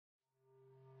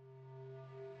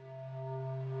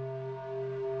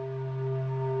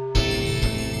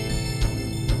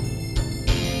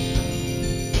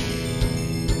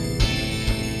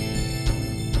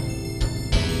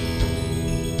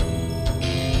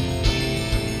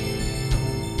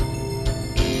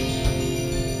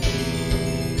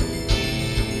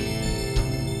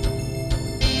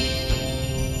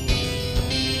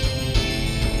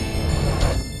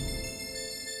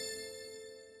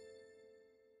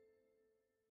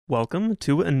Welcome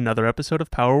to another episode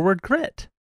of Power Word Crit.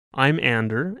 I'm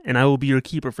Ander, and I will be your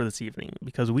keeper for this evening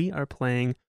because we are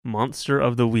playing Monster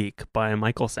of the Week by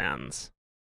Michael Sands.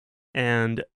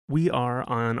 And we are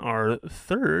on our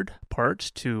third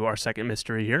part to our second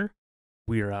mystery here.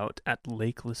 We are out at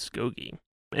Lake Luskogee.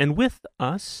 And with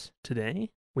us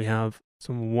today, we have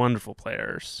some wonderful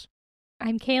players.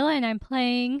 I'm Kayla, and I'm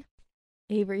playing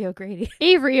Avery O'Grady.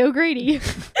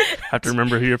 Have to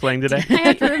remember who you're playing today? I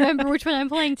have to remember which one I'm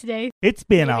playing today. It's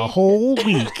been a whole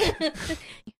week.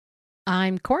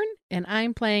 I'm Corn, and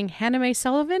I'm playing Hannah Mae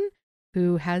Sullivan,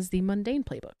 who has the Mundane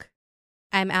Playbook.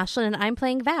 I'm Ashlyn, and I'm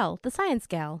playing Val, the science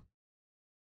gal.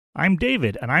 I'm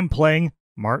David, and I'm playing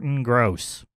Martin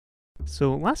Gross.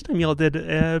 So last time y'all did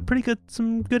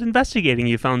some good investigating.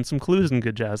 You found some clues and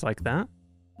good jazz like that.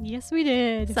 Yes, we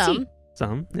did.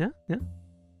 Some, yeah.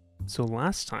 So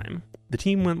last time, the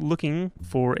team went looking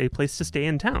for a place to stay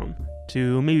in town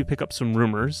to maybe pick up some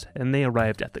rumors, and they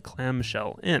arrived at the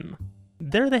Clamshell Inn.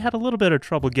 There they had a little bit of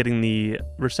trouble getting the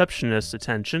receptionist's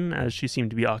attention, as she seemed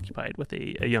to be occupied with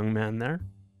a young man there.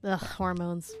 Ugh,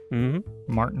 hormones. Mm-hmm.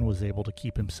 Martin was able to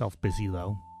keep himself busy,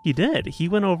 though. He did. He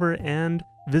went over and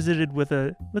visited with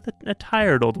a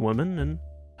tired old woman and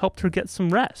helped her get some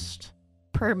rest.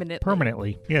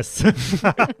 Permanently, yes.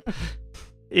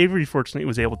 Avery, fortunately,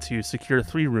 was able to secure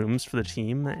 3 rooms for the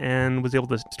team and was able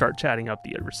to start chatting up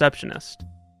the receptionist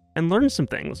and learn some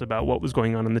things about what was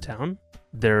going on in the town.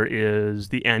 There is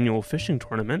the annual fishing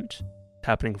tournament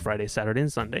happening Friday, Saturday,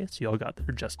 and Sunday, so y'all got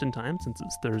there just in time since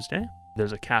it's Thursday.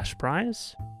 There's a cash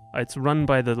prize. It's run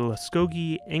by the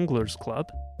Luskogee Anglers Club,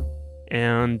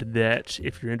 and that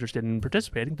if you're interested in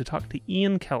participating, to talk to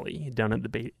Ian Kelly down at the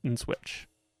Bait and Switch.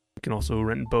 You can also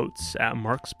rent boats at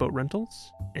Mark's Boat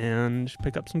Rentals and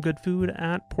pick up some good food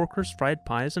at Porker's Fried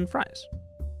Pies and Fries.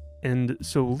 And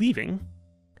so leaving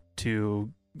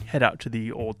to head out to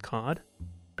the Old Cod,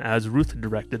 as Ruth had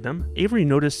directed them, Avery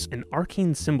noticed an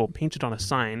arcane symbol painted on a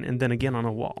sign and then again on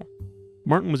a wall.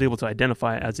 Martin was able to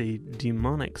identify as a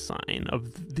demonic sign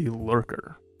of the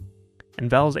Lurker. And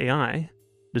Val's AI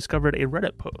discovered a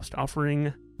Reddit post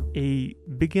offering a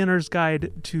beginner's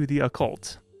guide to the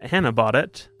occult. Hannah bought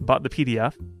the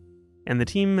PDF, and the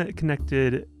team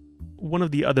connected one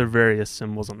of the other various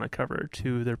symbols on the cover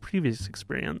to their previous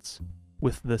experience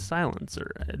with the silencer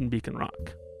in Beacon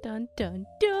Rock. Dun, dun,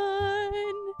 dun!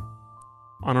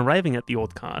 On arriving at the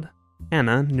Old Cod,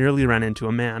 Hannah nearly ran into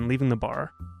a man leaving the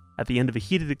bar at the end of a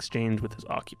heated exchange with his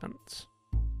occupants.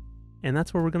 And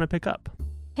that's where we're going to pick up.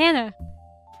 Hannah.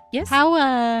 Yes?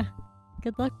 How,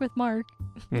 good luck with Mark.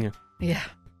 Yeah.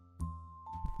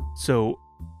 So,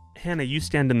 Hannah, you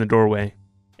stand in the doorway,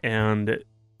 and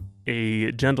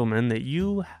a gentleman that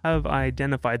you have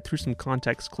identified through some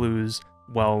context clues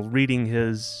while reading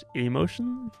his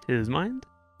emotion, his mind,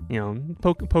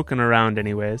 poking around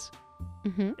anyways.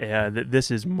 Mm-hmm. This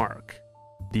is Mark,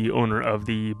 the owner of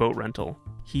the boat rental.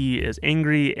 He is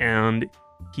angry, and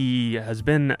he has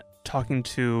been talking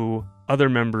to other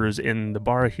members in the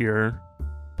bar here,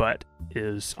 but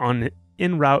is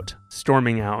en route,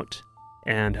 storming out,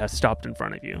 and has stopped in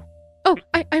front of you. Oh,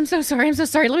 I'm so sorry.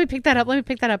 Let me pick that up.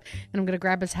 And I'm going to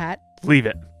grab his hat. Leave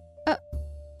it.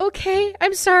 Okay,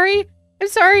 I'm sorry.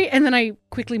 And then I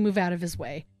quickly move out of his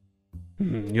way.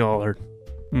 Y'all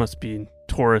must be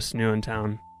tourists new in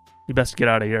town. You best get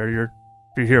out of here.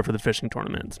 If you're here for the fishing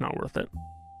tournament, it's not worth it.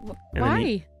 And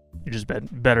why? You just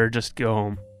better just go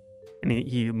home. And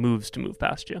he moves to move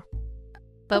past you.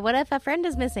 But what if a friend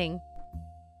is missing?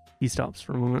 He stops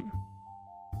for a moment.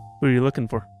 Who are you looking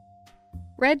for?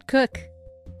 Red Cook.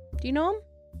 Do you know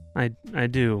him? I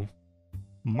do.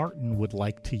 Martin would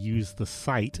like to use the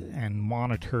site and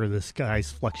monitor this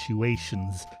guy's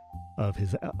fluctuations of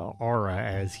his aura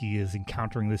as he is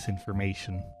encountering this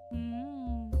information.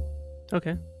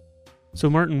 Okay. So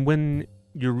Martin, when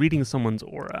you're reading someone's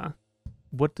aura,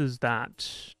 how does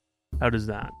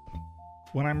that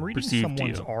When I'm reading perceive to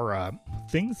someone's you? aura,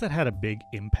 things that had a big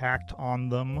impact on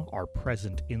them are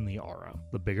present in the aura.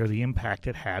 The bigger the impact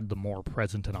it had, the more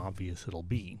present and obvious it'll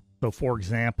be. So, for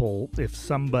example, if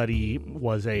somebody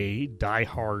was a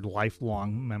diehard,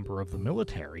 lifelong member of the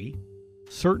military,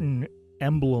 certain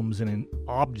emblems and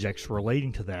objects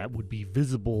relating to that would be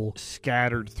visible,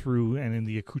 scattered through, and in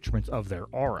the accoutrements of their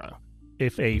aura.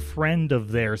 If a friend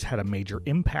of theirs had a major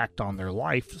impact on their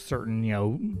life,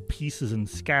 certain, pieces and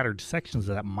scattered sections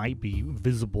of that might be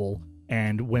visible,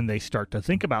 and when they start to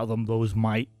think about them, those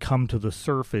might come to the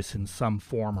surface in some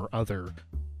form or other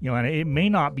And it may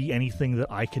not be anything that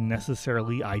I can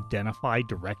necessarily identify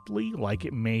directly. Like,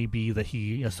 it may be that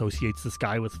he associates this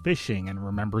guy with fishing and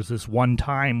remembers this one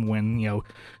time when,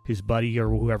 his buddy or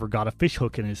whoever got a fish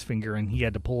hook in his finger and he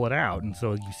had to pull it out. And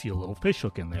so you see a little fish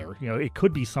hook in there. It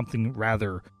could be something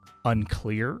rather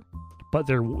unclear, but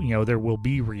there will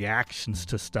be reactions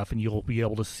to stuff, and you'll be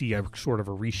able to see a sort of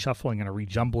a reshuffling and a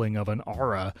rejumbling of an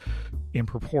aura in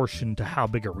proportion to how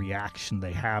big a reaction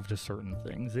they have to certain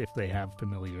things, if they have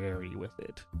familiarity with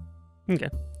it. Okay.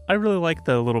 I really like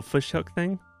the little fish hook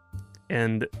thing,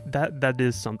 and that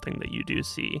is something that you do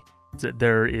see. That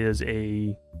there is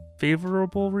a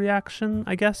favorable reaction,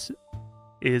 I guess,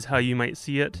 is how you might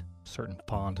see it. Certain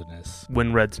fondness.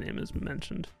 When Red's name is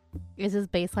mentioned. Is his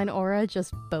baseline aura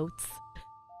just boats?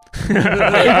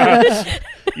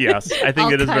 Yes, I think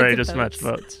All it is very kinds just of much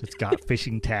boats. boats. It's got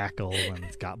fishing tackle, and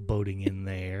it's got boating in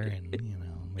there, and,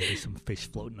 maybe some fish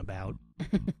floating about.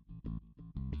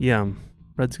 Yeah,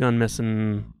 Red's gone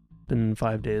missing. Been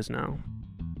 5 days now,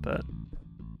 but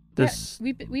this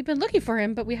We've been looking for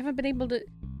him, but we haven't been able to.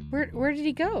 Where did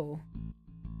he go?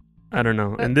 I don't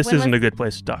know, But and this when isn't was- a good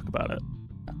place to talk about it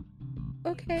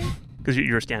Okay. because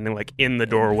you're standing like in the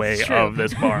doorway It's true. of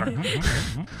this bar.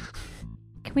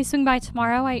 Can we swing by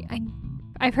tomorrow?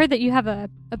 I've heard that you have a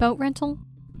boat rental.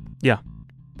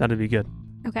 That'd be good.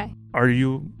 Okay. Are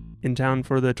you in town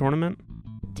for the tournament?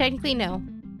 Technically, no.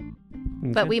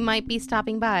 Okay. But we might be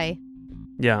stopping by.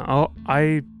 Yeah,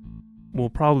 I will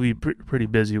probably be pretty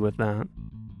busy with that,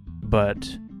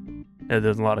 but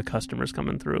there's a lot of customers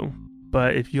coming through.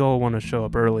 But if you all want to show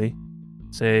up early,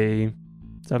 say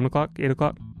 7 o'clock, 8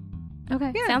 o'clock.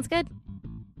 Okay. Yeah. Sounds good.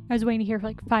 I was waiting to hear for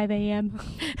like 5 a.m.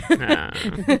 Nah.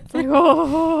 It's like,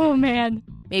 oh man.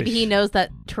 Maybe he knows that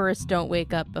tourists don't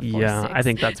wake up before Yeah, 6. I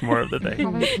think that's more of the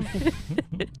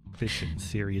thing. Fishing,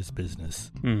 serious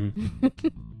business. Mhm.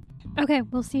 Okay,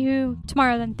 we'll see you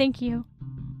tomorrow then. Thank you.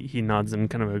 He nods in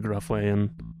kind of a gruff way and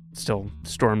still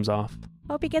storms off.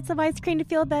 Hope he gets some ice cream to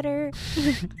feel better.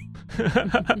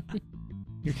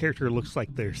 Your character looks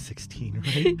like they're 16,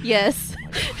 right? Yes.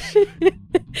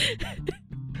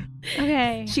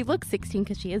 Okay. She looks 16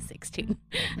 because she is 16.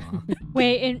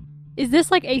 Wait, and is this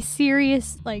like a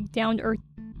serious, like down to earth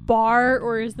bar,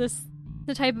 or is this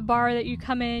the type of bar that you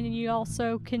come in and you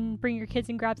also can bring your kids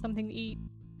and grab something to eat?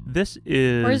 This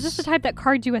is... Or is this the type that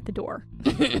cards you at the door?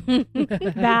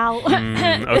 Val.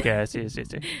 Okay, I see. Is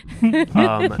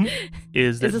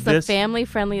Is that this a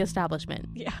family-friendly establishment?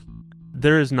 Yeah.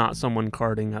 There is not someone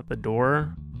carding at the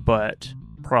door, but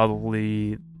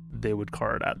probably they would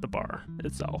card at the bar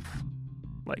itself,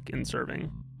 like in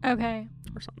serving Okay.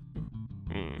 or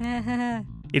something.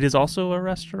 It is also a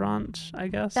restaurant, I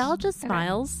guess. Val just Okay.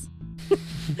 smiles.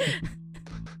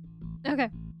 Okay.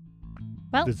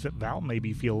 Well, Does Val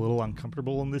maybe feel a little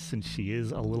uncomfortable in this since she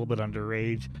is a little bit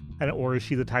underage? Or is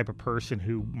she the type of person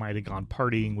who might have gone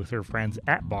partying with her friends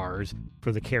at bars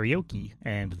for the karaoke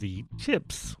and the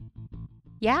chips?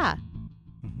 Yeah,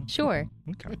 Mhm. sure.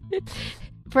 Okay.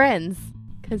 Friends,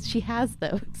 because she has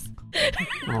those.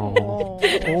 Oh,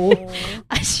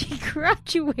 She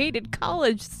graduated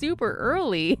college super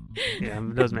early. yeah,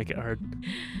 it does make it hard.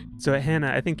 So,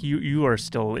 Hannah, I think you are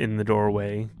still in the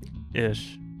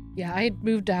doorway-ish. Yeah, I had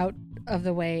moved out of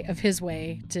his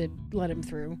way to let him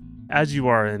through. As you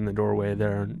are in the doorway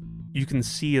there, you can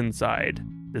see inside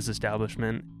this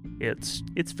establishment. It's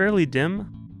fairly dim.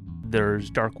 There's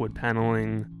dark wood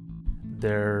paneling.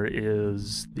 There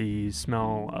is the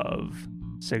smell of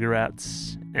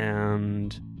cigarettes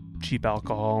and cheap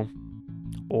alcohol,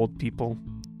 old people.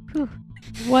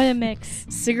 what a mix.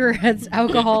 Cigarettes,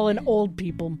 alcohol, and old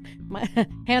people.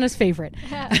 Hannah's favorite.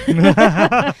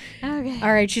 Okay.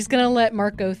 All right, she's going to let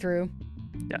Mark go through.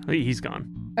 Yeah, he's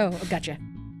gone. Oh, gotcha.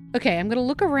 Okay, I'm going to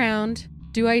look around.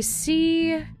 Do I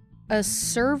see a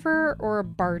server or a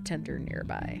bartender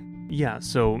nearby? Yeah,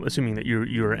 so assuming that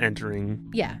you're entering,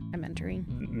 Yeah, I'm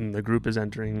entering. the group is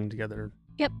entering together.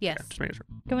 Yep. Yes. Yeah, just making sure.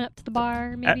 Going up to the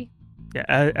bar, maybe. Yeah,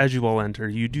 as you all enter,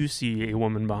 you do see a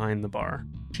woman behind the bar.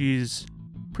 She's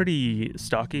pretty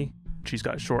stocky. She's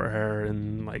got short hair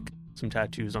and like some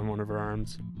tattoos on one of her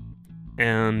arms.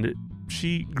 And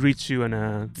she greets you in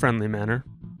a friendly manner.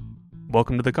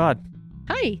 Welcome to the COD.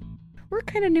 Hi. We're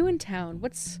kind of new in town.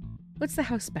 What's the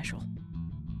house special?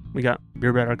 We got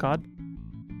beer batter COD.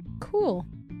 Cool.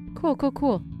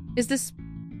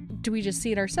 Do we just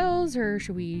see it ourselves, or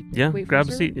should we Yeah, wait for grab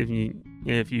a server? seat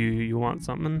if you want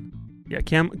something. Yeah,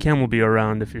 Cam will be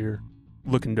around if you're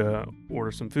looking to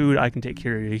order some food. I can take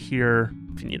care of you here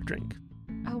if you need a drink.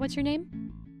 Oh, what's your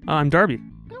name? I'm Darby.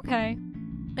 Okay.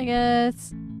 I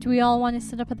guess, do we all want to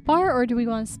sit up at the bar, or do we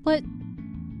want to split?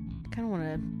 I kind of want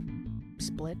to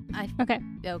split. Okay.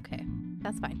 Okay,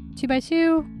 that's fine. 2 by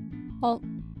 2. Well,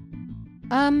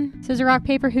 scissor, rock,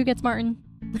 paper. Who gets Martin?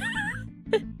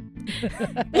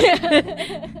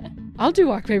 I'll do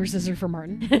rock, paper, scissors for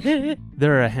Martin.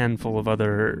 There are a handful of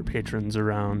other patrons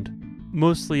around,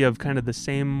 mostly of kind of the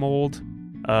same mold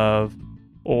of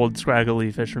old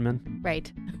scraggly fishermen.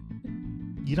 Right.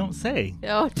 You don't say.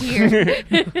 Oh, dear.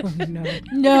 Oh, no.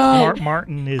 No.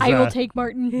 Martin is I will take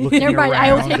Martin. looking Never mind.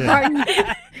 I will around take and-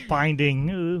 Martin.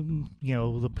 finding,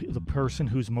 the person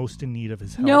who's most in need of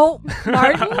his help. No,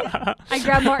 Martin. I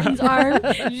grab Martin's arm,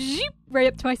 zheep, right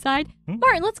up to my side. Hmm?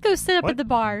 Martin, let's go sit up What? at the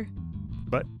bar.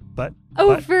 But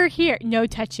Over here. No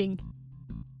touching.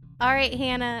 All right,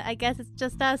 Hannah, I guess it's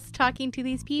just us talking to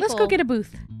these people. Let's go get a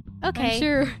booth. Okay. I'm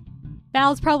sure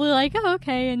Val's probably like, oh,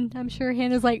 okay. And I'm sure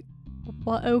Hannah's like,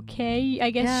 well, okay. I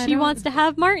guess Yeah, I she don't- wants to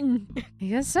have Martin. I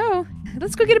guess so.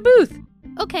 Let's go get a booth.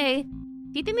 Okay.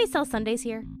 Do you think they sell Sundays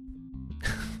here?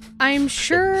 I'm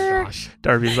sure. Josh.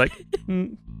 Darby's like,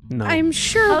 no. I'm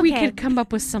sure we Okay. could come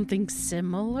up with something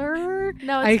similar.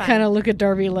 No, it's I fine. kind of look at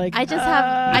Darby like, I just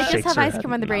have Shakes her ice head.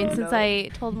 cream on the brain Oh, since no. I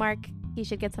told Mark he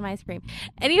should get some ice cream.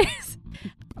 Anyways,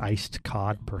 Iced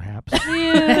cod, perhaps.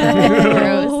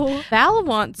 Gross. Val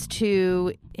wants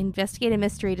to investigate a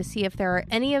mystery to see if there are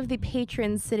any of the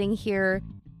patrons sitting here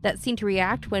that seem to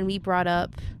react when we brought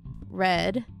up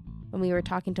Red when we were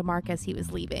talking to Mark as he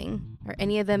was leaving. Are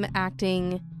any of them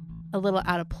acting a little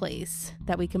out of place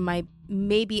that we can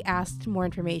maybe ask more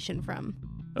information from?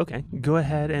 Okay, go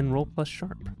ahead and roll plus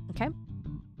sharp. Okay.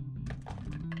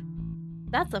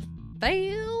 That's a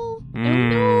fail.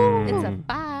 Mm. It's a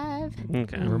 5.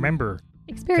 Okay. And remember,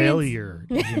 Experience. failure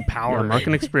is Yeah, empowered. mark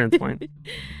an experience point.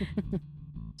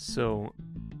 So,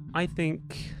 I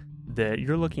think that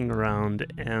you're looking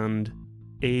around and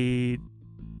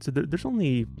there's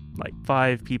only like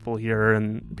 5 people here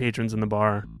and patrons in the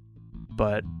bar,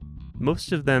 but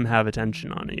most of them have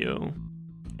attention on you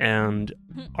and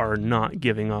are not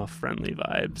giving off friendly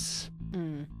vibes.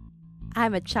 mm.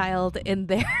 I'm a child in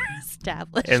their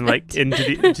establishment. And like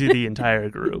into the entire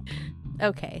group.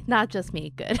 Okay, not just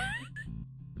me. Good.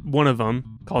 One of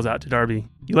them calls out to Darby,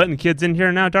 "You letting kids in here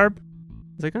now, Darb?"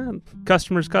 He's like, "Oh,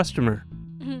 customer's customer."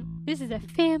 This is a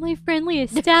family-friendly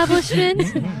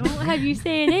establishment. I won't have you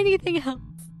saying anything else.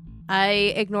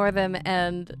 I ignore them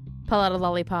and pull out a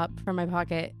lollipop from my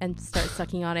pocket and start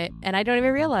sucking on it, and I don't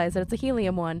even realize that it's a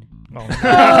helium one. Oh,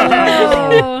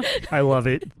 Oh. I love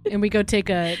it. And we go take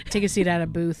a seat at a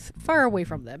booth far away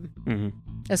from them, hmm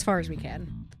as far as we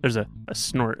can. There's a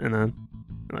snort and a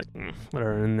like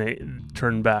whatever, and they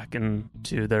turn back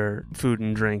into their food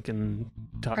and drink and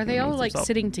talk. Are they all amongst like themselves.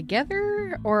 sitting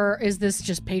together, or is this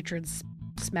just patrons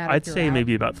smattered I'd say throughout?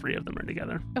 maybe about 3 of them are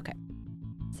together.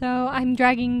 So I'm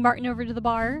dragging Martin over to the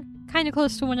bar, kind of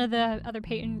close to one of the other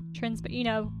patrons, but like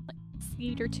a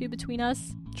seat or 2 between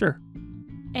us. Sure.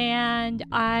 And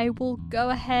I will go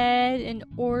ahead and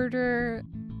order,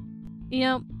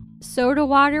 soda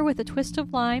water with a twist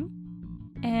of lime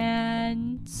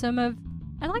and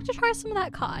I'd like to try some of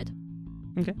that cod.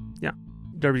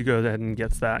 Darby goes ahead and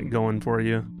gets that going for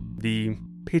you. The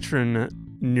patron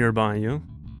nearby you,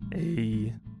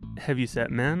 a heavyset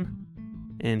man,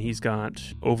 and he's got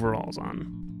overalls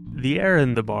on. The air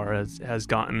in the bar has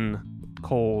gotten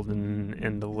cold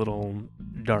and a little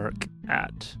dark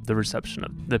at the reception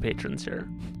of the patrons here.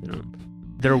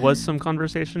 There was some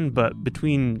conversation, but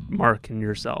between Mark and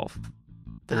yourself,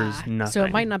 there's nothing. So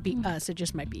it might not be us, it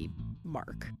just might be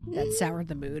Mark that soured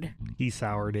the mood. He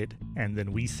soured it, and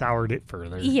then we soured it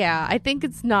further. Yeah, I think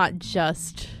it's not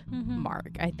just Mhm.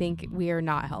 Mark. I think we are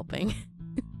not helping.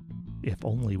 If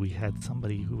only we had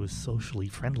somebody who was socially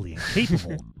friendly and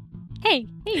capable. Hey,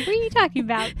 what are you talking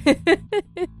about?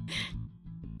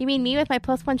 You mean me with my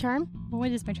 +1 charm? What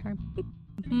is my charm?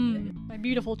 My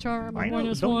beautiful charm. I know. One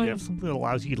is Don't one. you have something that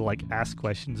allows you to like ask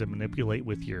questions and manipulate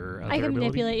with your other I can ability?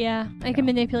 manipulate, yeah. I can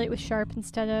manipulate with sharp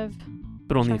instead of.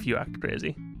 but only Sure. if you act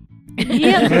crazy.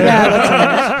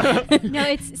 Yeah. No,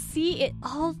 it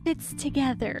all fits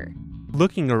together.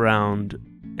 Looking around,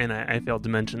 and I failed to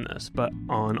mention this, but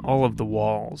on all of the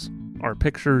walls are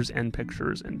pictures and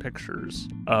pictures and pictures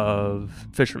of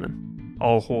fishermen,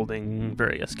 all holding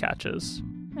various catches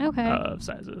Okay. of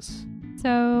sizes.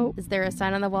 So, Is there a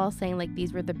sign on the wall saying like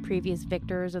these were the previous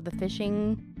victors of the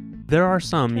fishing? There are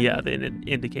some, yeah, that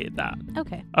indicate that.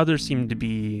 Okay. Others seem to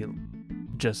be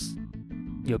just,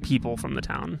 people from the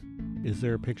town. Is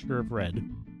there a picture of Red?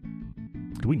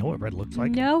 Do we know what Red looks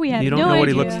like? no, we have You don't no know what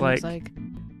he idea. looks like.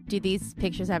 Do these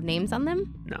pictures have names on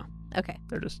them? No. Okay.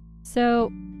 They're just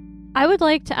So, I would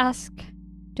like to ask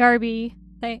Darby,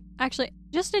 actually,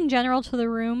 just in general to the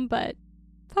room, but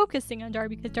focusing on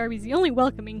Darby because Darby's the only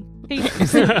welcoming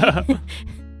patron.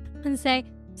 And say,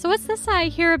 so what's this I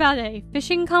hear about a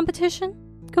fishing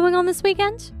competition going on this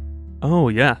weekend? Oh,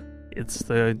 yeah. It's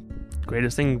the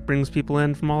greatest thing, brings people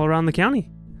in from all around the county.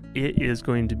 It is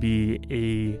going to be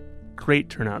a great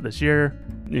turnout this year.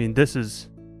 I mean, this is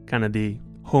kind of the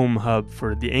home hub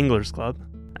for the Anglers Club,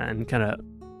 and kind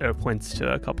of points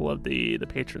to a couple of the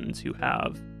patrons who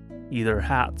have either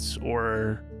hats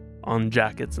or on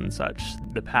jackets and such,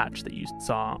 the patch that you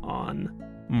saw on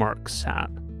Mark's hat.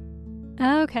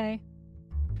 Okay.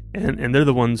 And they're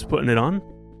the ones putting it on.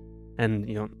 And,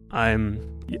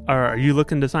 are you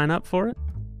looking to sign up for it?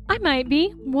 I might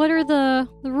be. What are the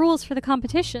rules for the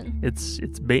competition? It's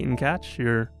bait and catch.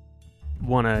 You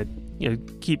want to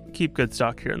keep good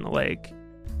stock here in the lake.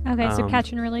 Okay, so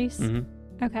catch and release.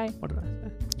 Mm-hmm. Okay. What did I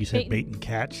say? You said bait and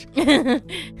catch? I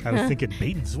was thinking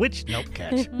bait and switch. Nope,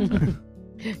 catch.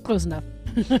 Close enough.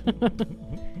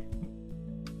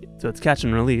 So it's catch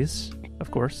and release, of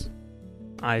course.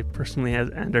 I personally, as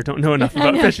Ander, don't know enough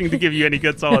about fishing to give you any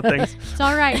good solid things. It's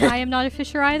all right. I am not a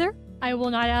fisher either. I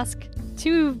will not ask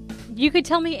you could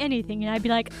tell me anything, and I'd be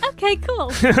like, okay,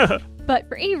 cool. But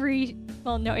for Avery,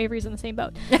 well, no, Avery's in the same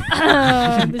boat. This is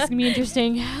going to be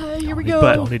interesting. Here we go.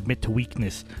 But don't admit to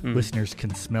weakness. Listeners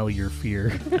can smell your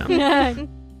fear.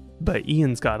 But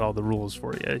Ian's got all the rules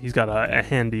for you. He's got a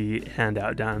handy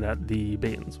handout down at the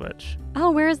bait and switch.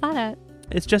 Oh, where is that at?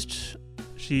 It's just,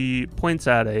 she points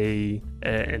at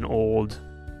an old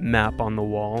map on the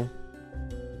wall.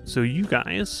 So you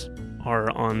guys are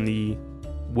on the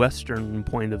western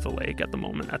point of the lake at the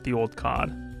moment, at the old cod.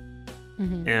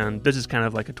 Mm-hmm. And this is kind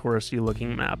of like a touristy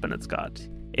looking map, and it's got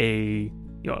a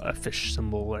fish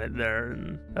symbol right there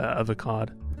of a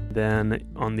cod. Then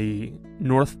on the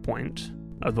north point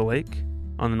of the lake,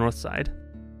 on the north side,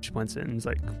 she points in, it's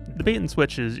like the bait and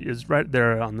switch is right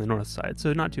there on the north side,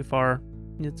 so not too far.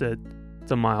 It's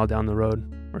a mile down the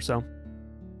road or so,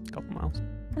 a couple miles.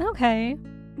 Okay.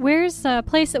 Where's a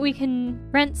place that we can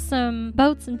rent some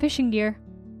boats and fishing gear?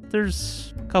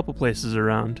 There's a couple places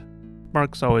around.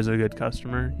 Mark's always a good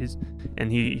customer.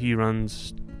 He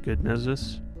runs good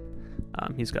business.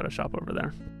 He's got a shop over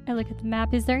there. I look at the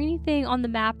map. Is there anything on the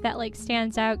map that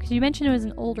stands out? Because you mentioned it was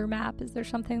an older map. Is there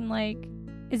something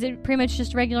is it pretty much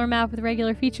just a regular map with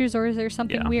regular features, or is there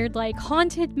something weird like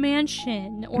Haunted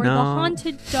Mansion or the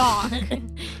Haunted Dock?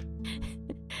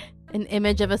 An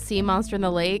image of a sea monster in the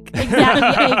lake?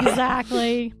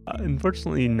 Exactly.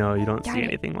 Unfortunately, no, you don't see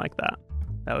anything like that.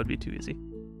 That would be too easy.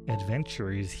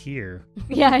 Adventure is here.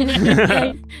 Yeah,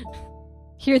 right.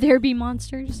 Here there be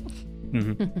monsters.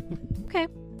 Mm-hmm. Okay,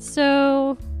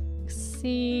 so let's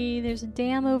see. There's a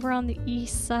dam over on the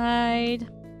east side.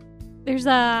 There's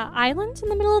a island in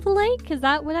the middle of the lake. Is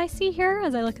that what I see here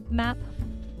as I look at the map?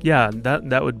 Yeah,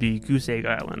 that would be Goose Egg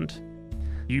Island.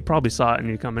 You probably saw it when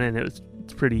you're coming in. It's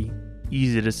pretty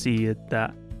easy to see it.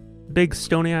 That big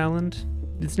stony island.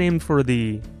 It's named for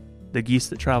the geese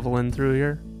that travel in through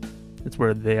here. It's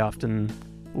where they often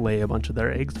lay a bunch of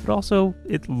their eggs, but also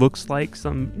it looks like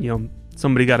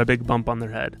somebody got a big bump on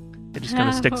their head. It just kind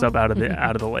of sticks up out of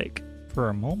the lake. For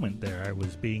a moment there, I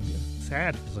was being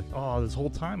sad. It was like, oh, this whole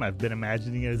time I've been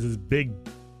imagining it as this big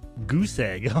goose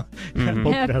egg poked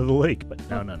out of the lake, but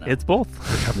no. It's both.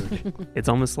 It's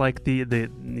almost like the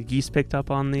geese picked up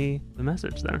on the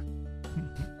message there.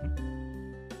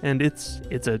 And it's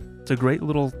a great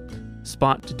little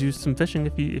spot to do some fishing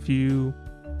if you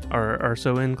are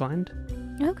so inclined.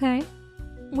 Okay.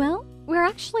 Well, we're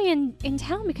actually in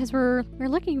town because we're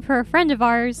looking for a friend of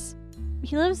ours.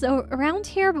 He lives around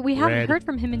here, but we haven't heard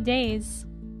from him in days.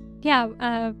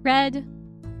 Yeah, Red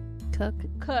Cook.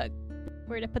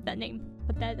 Where'd I put that name?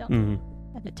 Put that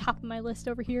at the top of my list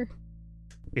over here.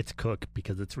 It's Cook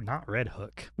because it's not Red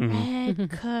Hook. Mm-hmm. Red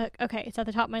Cook. Okay, it's at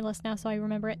the top of my list now, so I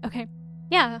remember it. Okay.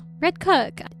 Yeah, Red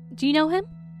Cook. Do you know him?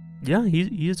 Yeah, he's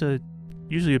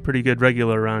usually a pretty good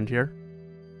regular around here.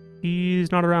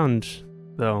 He's not around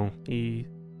though.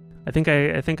 I think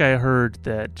I heard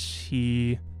that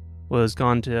he was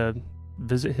gone to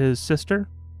visit his sister.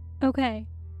 Okay.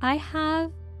 I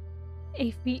have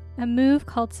a move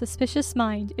called Suspicious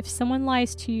Mind. If someone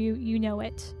lies to you, you know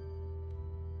it.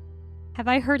 Have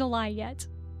I heard a lie yet?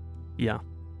 Yeah.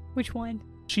 Which one?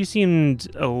 She seemed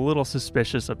a little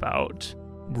suspicious about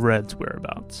Red's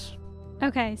whereabouts.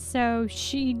 Okay, so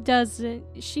she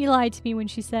lied to me when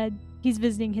she said he's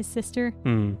visiting his sister.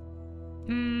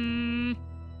 I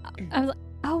was like,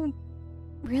 oh,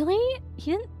 really?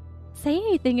 He didn't say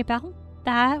anything about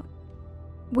that.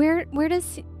 Where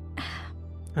does he...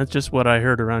 That's just what I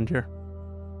heard around here.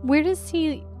 Where does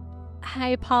he... I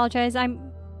apologize.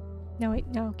 No, wait,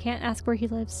 no, can't ask where he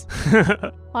lives.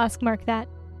 I'll ask Mark that.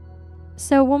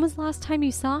 So, when was the last time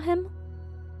you saw him?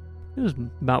 It was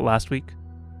about last week.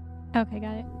 Okay,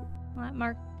 got it.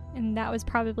 Mark, and that was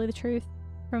probably the truth,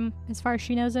 from as far as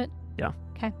she knows it. Yeah.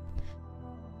 Okay.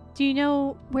 Do you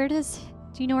know where his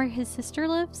sister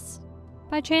lives,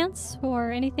 by chance,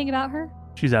 or anything about her?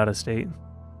 She's out of state.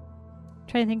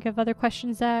 Trying to think of other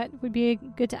questions that would be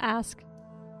good to ask.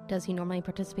 Does he normally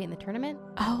participate in the tournament?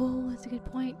 Oh, that's a good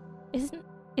point.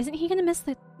 Isn't he gonna miss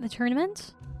the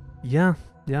tournament? Yeah.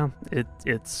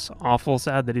 It's awful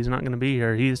sad that he's not going to be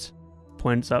here. He's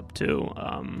points up to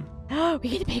We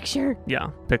get a picture.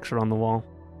 picture on the wall,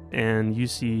 and you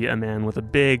see a man with a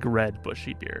big red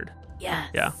bushy beard. Yes.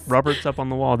 Yeah, Robert's up on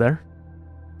the wall there.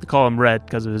 They call him Red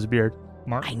because of his beard.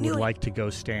 Martin would like to go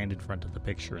stand in front of the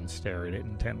picture and stare at it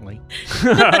intently.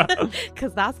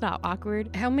 Because that's not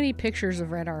awkward. How many pictures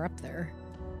of Red are up there?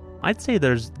 I'd say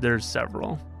there's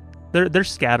several. They're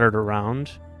scattered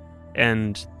around,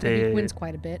 and He they wins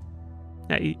quite a bit.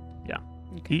 yeah.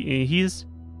 Okay. He's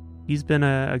been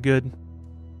a good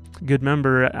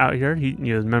member out here. He's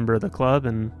a member of the club,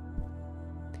 and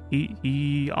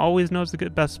he always knows the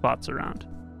best spots around.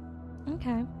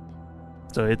 Okay.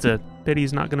 So it's a pity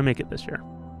he's not going to make it this year.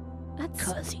 That's...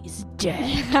 Because he's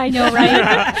dead. I know,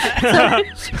 right?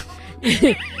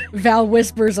 Val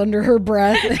whispers under her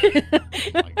breath.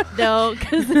 No,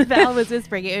 because if Val was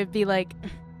whispering, it would be like,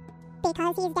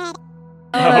 Because he's dead.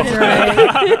 oh, that's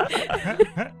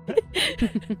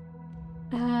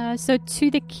right. So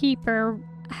to the keeper,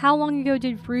 how long ago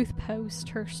did Ruth post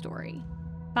her story?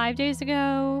 5 days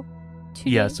ago? 2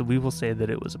 Yeah, days? so we will say that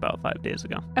it was about 5 days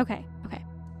ago. Okay.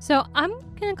 So I'm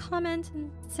going to comment and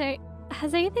say,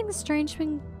 has anything strange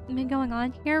been going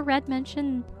on here? Red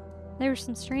mentioned there were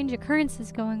some strange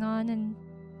occurrences going on,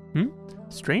 and...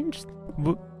 Strange?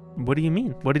 What do you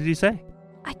mean? What did he say?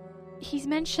 He's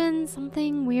mentioned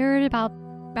something weird about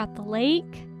the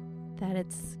lake. That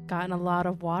it's gotten a lot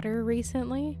of water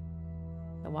recently.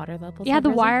 The water levels. Yeah, have the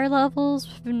risen? water levels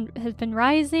have been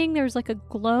rising. There's like a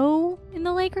glow in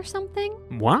the lake or something.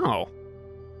 Wow.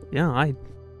 Yeah,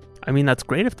 I mean, that's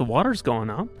great if the water's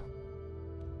going up.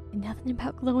 Nothing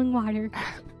about glowing water.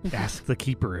 Ask the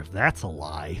keeper if that's a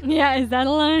lie. Yeah, is that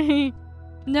a lie?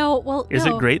 No, well, Is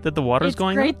no. it great that the water's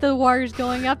going It's great up? the water's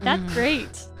going up. That's Mhm.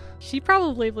 great. She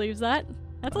probably believes that.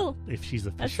 That's all. If she's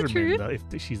a That's the fisherman, truth.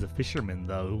 though, if she's a fisherman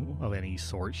though of any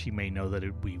sort, she may know that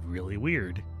it would be really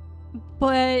weird.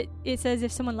 But it says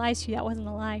if someone lies to you, that wasn't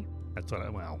a lie. That's what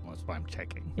that's why I'm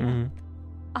checking. Mhm.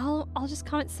 I'll just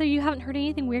comment. So you haven't heard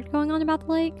anything weird going on about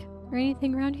the lake or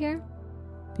anything around here?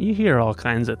 You hear all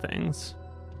kinds of things,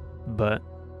 but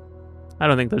I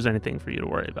don't think there's anything for you to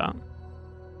worry about.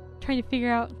 Trying to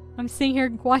figure out. I'm sitting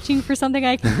here watching for something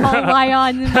I can call a lie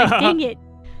on, and I'm like, dang it.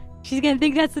 She's gonna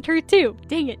think that's the truth too.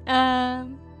 Dang it.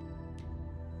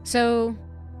 So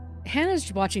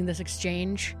Hannah's watching this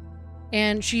exchange,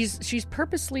 and she's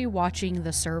purposely watching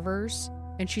the servers,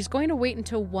 and she's going to wait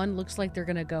until one looks like they're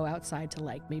going to go outside to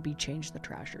like maybe change the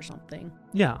trash or something.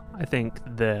 Yeah, I think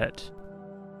that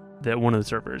one of the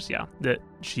servers, that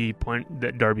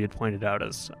Darby had pointed out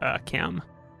as Cam,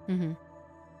 Mm-hmm.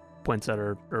 points at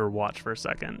her watch for a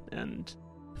second and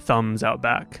thumbs out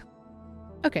back.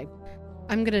 Okay.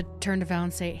 I'm going to turn to Val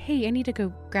and say, hey, I need to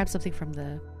go grab something from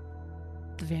the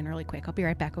van really quick. I'll be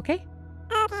right back, okay?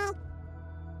 Okay.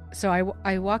 So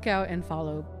I walk out and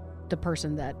follow the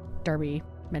person that Darby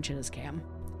mentioned as Cam.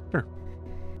 Sure.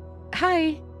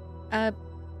 Hi.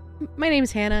 My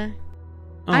name's Hannah.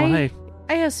 Oh, I- hey.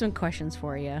 I have some questions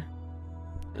for you.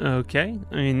 Okay.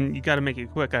 I mean, you got to make it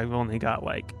quick. I've only got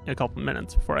like a couple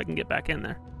minutes before I can get back in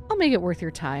there. I'll make it worth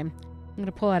your time. I'm going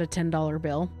to pull out a $10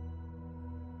 bill.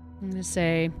 I'm going to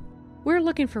say, we're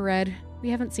looking for Red. We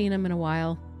haven't seen him in a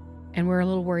while, and we're a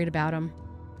little worried about him.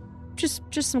 Just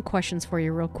some questions for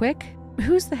you real quick.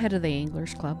 Who's the head of the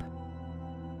Anglers Club?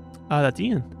 That's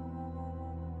Ian.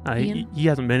 Ian? He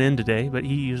hasn't been in today, but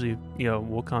he usually,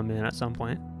 will come in at some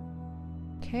point.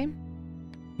 Okay,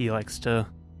 He likes to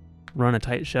run a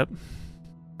tight ship.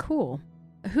 cool.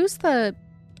 Who's the...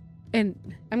 And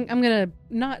I'm going to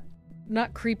not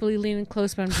creepily lean in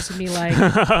close, but I'm just going to be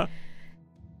like...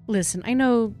 Listen, I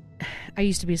know I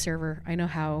used to be a server. I know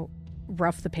how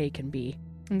rough the pay can be.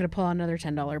 I'm going to pull out another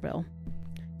 $10 bill.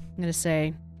 I'm going to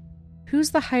say,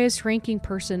 who's the highest ranking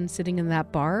person sitting in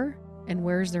that bar, and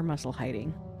where's their muscle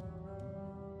hiding?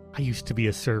 I used to be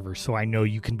a server, so I know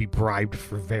you can be bribed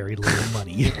for very little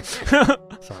money.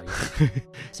 Sorry.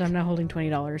 So I'm now holding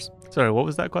 $20. Sorry, what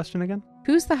was that question again?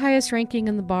 Who's the highest ranking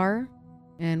in the bar,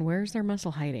 and where's their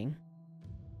muscle hiding?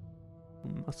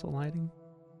 Muscle lighting?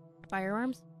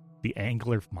 Firearms? The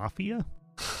Angler Mafia?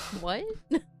 What?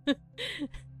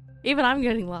 Even I'm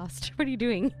getting lost. What are you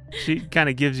doing? She kind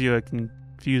of gives you a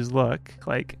confused look,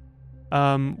 like,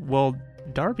 well,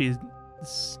 Darby's,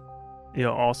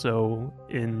 also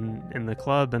in the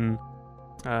club, and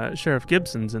Sheriff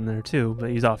Gibson's in there too, but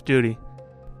he's off duty.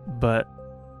 But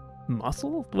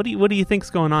Muscle? What do you think's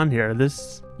going on here?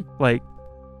 This, like,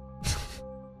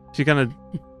 she kind of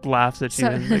laughs at you.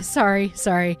 and, like,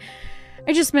 Sorry.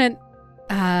 I just meant,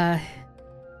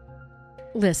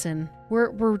 listen,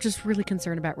 we're just really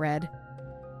concerned about Red.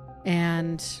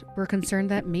 And we're concerned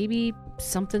that maybe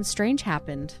something strange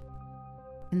happened.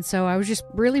 And so I was just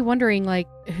really wondering, like,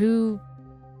 who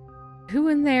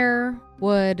in there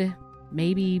would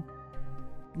maybe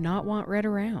not want Red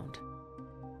around?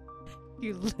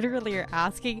 You literally are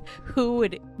asking who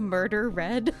would murder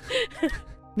Red?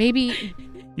 Maybe.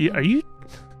 Are you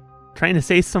trying to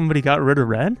say somebody got rid of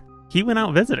Red? He went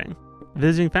out visiting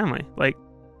family. Like,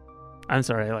 I'm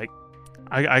sorry, like,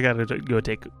 I gotta go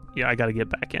I gotta get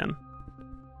back in.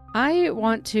 I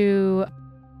want to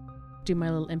do my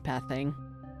little empath thing.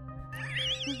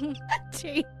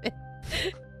 David.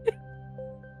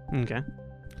 Okay.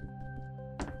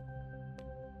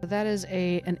 That is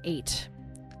an 8.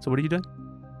 So what are you doing?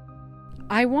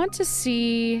 I want to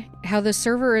see how the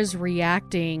server is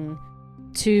reacting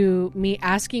to me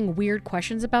asking weird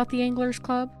questions about the Anglers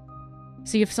Club.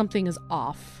 See if something is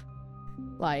off.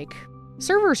 Like,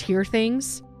 servers hear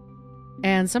things,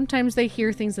 and sometimes they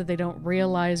hear things that they don't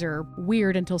realize are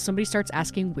weird until somebody starts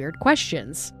asking weird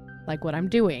questions, like what I'm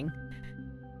doing.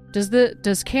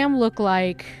 Does Cam look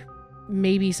like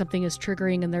maybe something is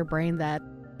triggering in their brain that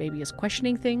maybe is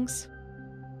questioning things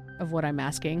of what I'm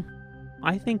asking?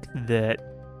 I think that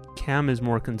Cam is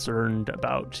more concerned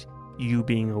about you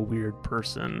being a weird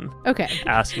person, Okay.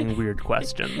 asking weird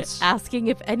questions, Asking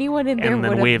if anyone in there and would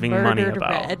then have waving money murdered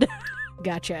about. Red.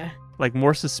 Gotcha. Like,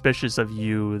 more suspicious of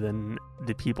you than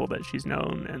the people that she's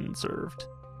known and served.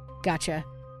 Gotcha.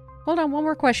 Hold on, one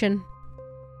more question.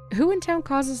 Who in town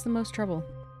causes the most trouble?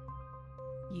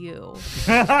 You.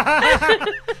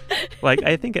 Like,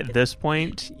 I think at this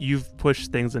point, you've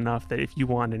pushed things enough that if you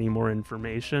want any more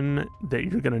information, that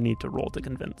you're going to need to roll to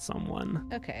convince someone.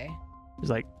 Okay. It's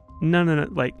like, no,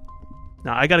 like,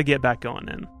 no, I got to get back going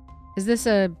in. Is this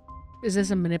a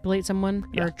manipulate someone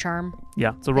Yeah. or a charm?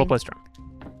 Yeah, it's a roll Thing. plus charm.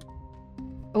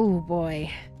 Oh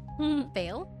boy.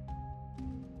 Fail?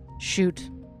 Shoot.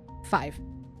 5.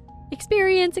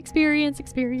 Experience.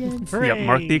 Yep,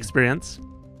 mark the experience.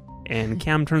 And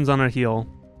Cam turns on her heel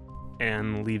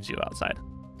and leaves you outside.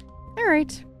 All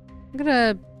right. I'm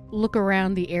gonna look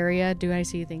around the area. Do I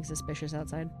see anything suspicious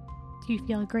outside? Do you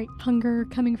feel a great hunger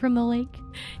coming from the lake?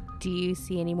 Do you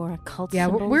see any more occult Yeah,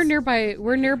 symbols? we're nearby.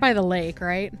 We're nearby the lake,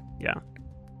 right? Yeah.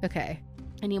 Okay.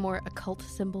 Any more occult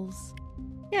symbols?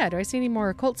 Yeah. Do I see any more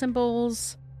occult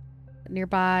symbols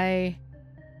nearby?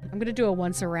 I'm gonna do a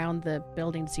once around the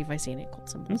building to see if I see any occult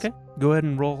symbols. Okay. Go ahead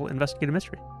and roll investigate a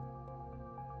mystery.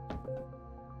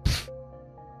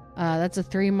 That's a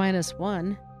 3 minus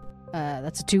 1.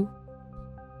 That's a 2.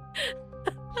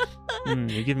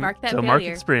 You give me, Mark that so mark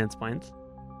failure. experience points.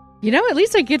 You know, at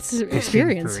least I get some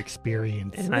experience. For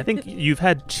experience. And I think you've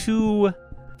had 2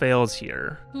 fails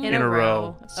here in a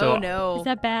row. So, oh no. Is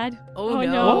that bad? Oh, Oh,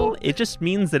 no. no. well, it just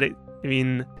means that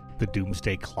The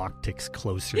doomsday clock ticks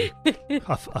closer.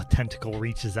 a tentacle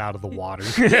reaches out of the water.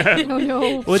 Oh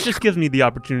no. well, it just gives me the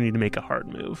opportunity to make a hard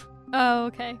move, Oh,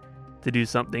 okay. to do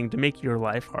something to make your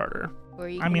life harder. Or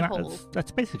you I can mean, hold.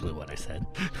 that's basically what I said.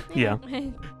 Yeah.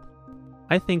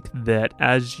 I think that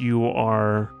as you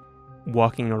are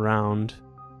walking around,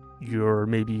 you're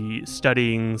maybe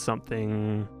studying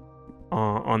something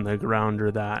on the ground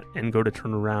or that, and go to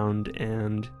turn around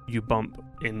and you bump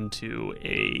into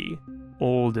a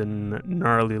old and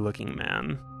gnarly looking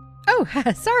man. Oh,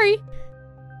 sorry.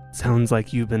 Sounds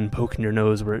like you've been poking your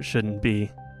nose where it shouldn't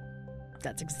be.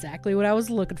 That's exactly what I was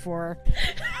looking for.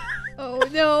 Oh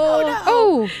no.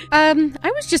 Oh,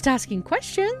 I was just asking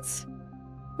questions.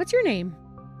 What's your name?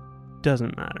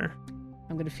 Doesn't matter.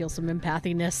 I'm gonna feel some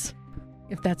empathiness,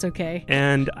 if that's okay.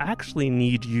 And I actually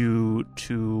need you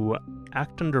to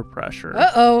act under pressure.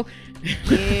 Uh-oh.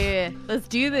 Yeah. Let's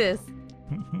do this.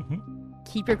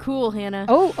 Keep your cool, Hannah.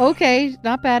 Oh, okay.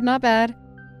 Not bad, not bad.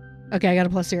 Okay, I got a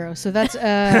 +0. So that's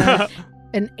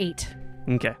an 8.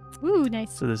 Okay. Ooh,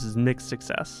 nice. So this is mixed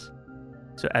success.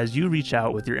 So as you reach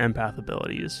out with your empath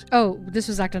abilities, Oh, this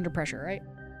was act under pressure, right?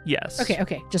 yes.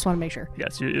 Okay. Just want to make sure.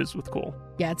 Yes, it is with cool.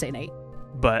 Yeah, it's an 8.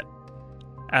 But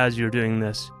as you're doing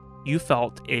this, you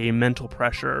felt a mental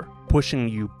pressure pushing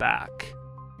you back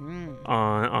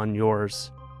on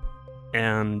yours.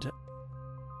 And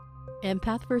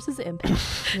Empath versus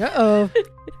empath. Uh-oh.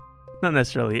 Not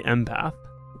necessarily empath.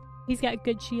 He's got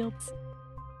good shields.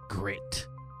 Grit.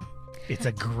 It's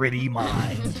a gritty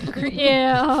mind.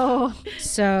 Ew.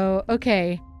 So,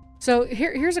 okay. So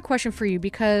here's a question for you,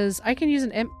 because I can use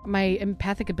my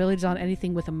empathic abilities on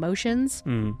anything with emotions,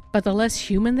 but the less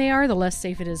human they are, the less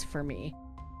safe it is for me.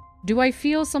 Do I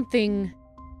feel something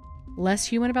less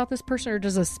human about this person, or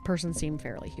does this person seem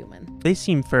fairly human? They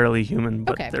seem fairly human,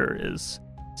 but Okay. there is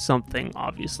something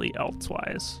obviously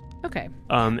elsewise. Okay.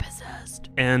 Possessed.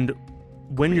 And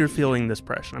when you're feeling this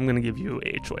pressure, I'm going to give you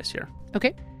a choice here.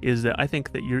 Okay. Is that I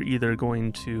think that you're either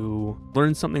going to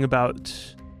learn something about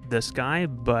this guy,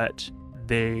 but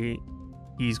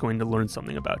he's going to learn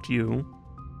something about you,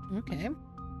 Okay.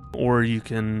 or you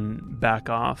can back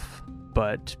off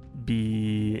but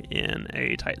be in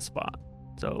a tight spot.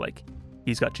 So like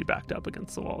he's got you backed up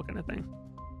against the wall kind of thing.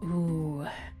 Ooh,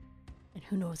 And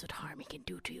who knows what harm he can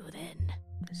do to you then.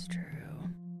 that's true.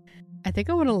 I think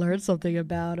I want to learn something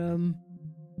about him.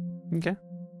 Okay.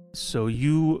 So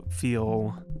you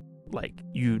feel like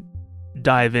you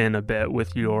dive in a bit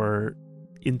with your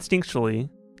instinctually,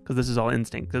 because this is all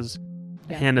instinct, because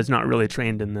Yeah. Hannah's not really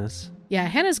trained in this. Yeah,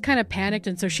 Hannah's kind of panicked,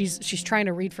 and so she's trying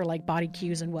to read for like body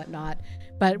cues and whatnot.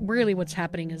 But really, what's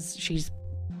happening is she's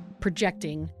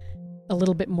projecting a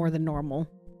little bit more than normal,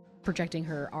 projecting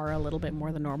her aura a little bit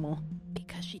more than normal.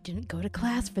 Because she didn't go to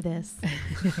class for this.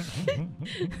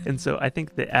 And so I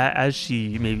think that as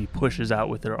she maybe pushes out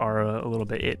with her aura a little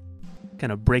bit, it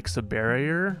kind of breaks a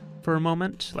barrier for a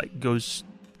moment, like goes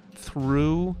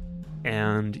through,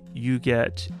 and you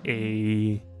get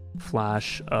a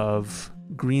flash of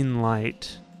green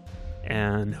light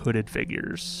and hooded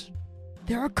figures.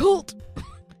 They're a cult.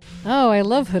 Oh, I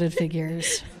love hooded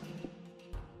figures.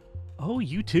 Oh,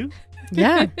 you too?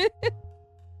 Yeah.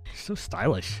 So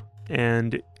stylish.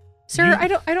 And Sir,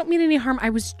 You- I don't mean any harm. I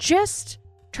was just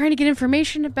trying to get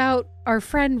information about our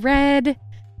friend Red.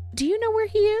 Do you know where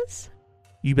he is?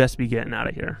 you best be getting out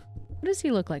of here. What does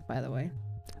he look like, by the way?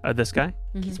 This guy?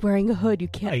 He's wearing a hood. You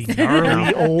A can't.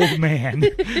 gnarly old man.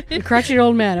 A crotchety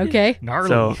old man, okay? Gnarly.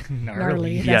 So-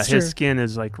 Gnarly. Yeah, That's his true. skin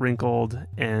is like wrinkled,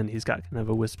 and he's got kind of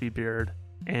a wispy beard.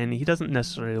 And he doesn't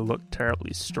necessarily look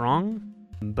terribly strong,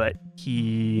 but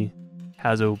he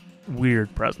has a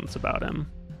weird presence about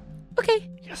him.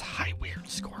 Okay. He has a high weird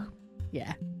score.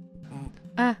 Yeah.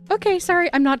 Okay, sorry,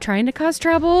 I'm not trying to cause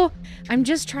trouble. I'm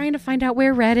just trying to find out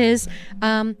where Red is.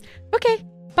 Okay,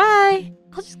 bye.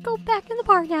 I'll just go back in the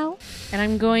bar now. And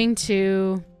I'm going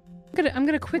to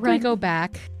quickly Run. go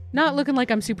back. Not looking like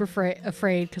I'm super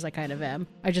afraid, because I kind of am.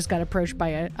 I just got approached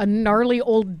by a gnarly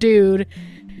old dude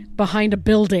behind a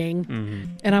building, Mm-hmm.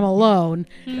 and I'm alone.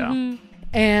 Yeah. Mhm.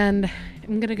 And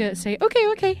I'm going to say,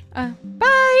 okay,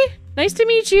 bye. Nice to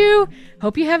meet you.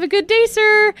 Hope you have a good day,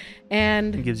 sir. He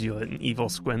And gives you an evil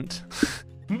squint.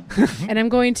 and I'm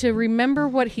going to remember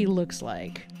what he looks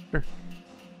like.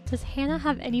 Does Hannah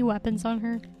have any weapons on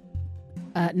her?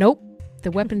 Nope.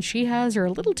 The weapons she has are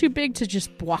a little too big to just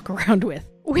walk around with.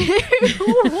 What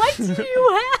do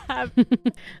you have?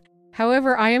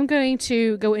 However, I am going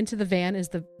to go into the van.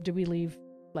 Do we leave,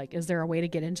 like, is there a way to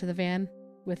get into the van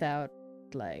without,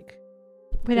 like,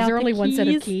 Without is there the only one set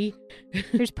of keys? key?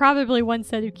 There's probably one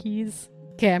set of keys.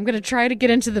 Okay, I'm going to try to get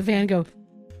into the van, go,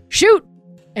 shoot!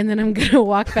 And then I'm going to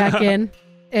walk back in.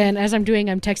 And as I'm doing,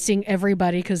 I'm texting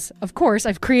everybody because, of course,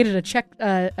 I've created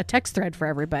a text thread for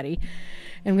everybody.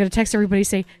 And I'm going to text everybody,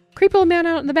 say, creepy old man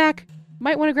out in the back.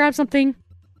 Might want to grab something.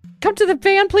 Come to the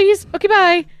van, please. Okay,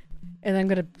 bye. And then I'm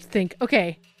going to think,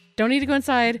 okay, don't need to go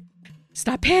inside.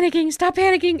 Stop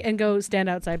panicking, and go stand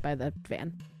outside by the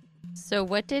van. So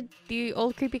what did the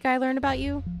old creepy guy learn about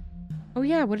you? Oh,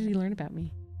 yeah, what did he learn about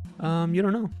me? You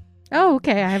don't know. Oh,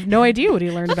 okay, I have no idea what he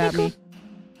learned about me.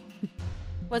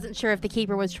 Wasn't sure if the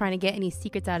keeper was trying to get any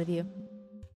secrets out of you.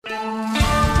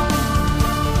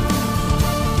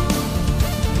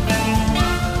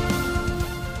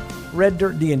 Red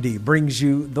Dirt D&D brings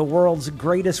you the world's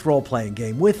greatest role-playing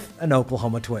game with an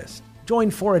Oklahoma twist. Join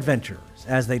 4 adventurers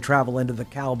as they travel into the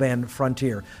Caliban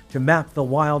frontier to map the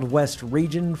Wild West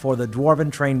region for the Dwarven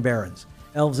Train Barons.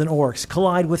 Elves and orcs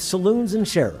collide with saloons and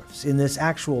sheriffs in this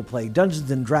actual play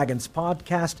Dungeons & Dragons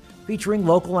podcast featuring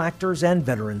local actors and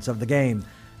veterans of the game.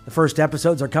 The first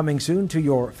episodes are coming soon to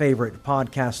your favorite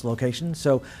podcast location,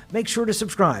 so make sure to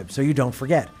subscribe so you don't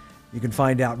forget. You can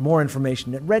find out more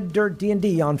information at Red Dirt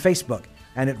D&D on Facebook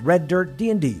and at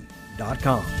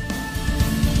reddirtdnd.com.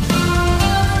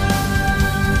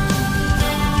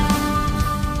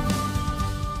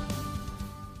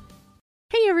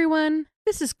 Hey everyone,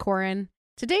 this is Corin.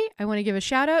 Today I want to give a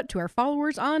shout out to our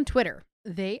followers on Twitter.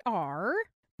 They are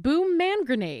Boom Man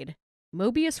Grenade,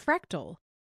 Mobius Fractal,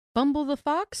 Bumble the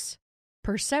Fox,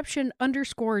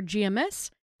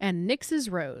 Perception_GMS, and Nix's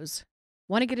Rose.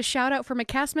 Want to get a shout out from a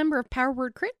cast member of Power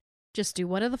Word Crit? Just do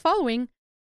one of the following.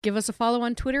 Give us a follow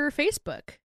on Twitter or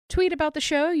Facebook. Tweet about the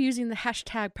show using the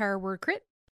hashtag PowerWordCrit.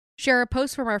 Share a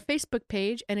post from our Facebook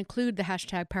page and include the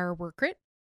hashtag PowerWordCrit.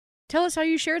 Tell us how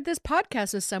you shared this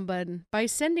podcast with someone by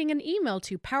sending an email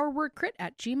to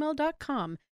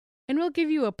powerwordcrit@gmail.com, and we'll give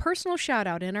you a personal shout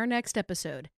out in our next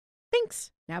episode.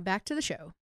 Thanks. Now back to the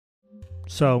show.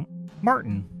 So,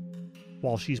 Martin,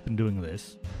 while she's been doing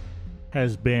this,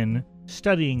 has been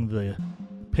studying the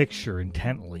picture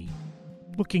intently,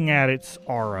 looking at its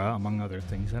aura, among other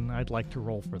things, and I'd like to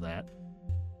roll for that.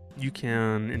 You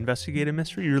can investigate a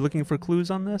mystery. You're looking for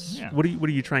clues on this? Yeah. What are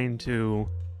you trying to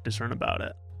discern about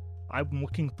it? I'm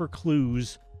looking for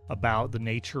clues about the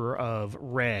nature of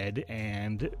red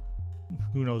and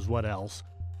who knows what else.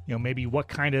 Maybe what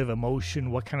kind of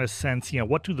emotion, what kind of sense,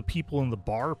 what do the people in the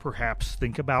bar perhaps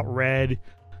think about red?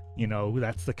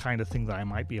 That's the kind of thing that I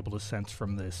might be able to sense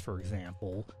from this, for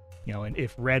example. And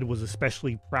if Red was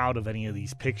especially proud of any of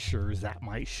these pictures, that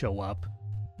might show up,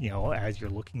 as you're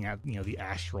looking at, the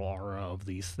astral aura of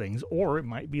these things. Or it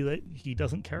might be that he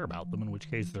doesn't care about them, in which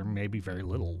case there may be very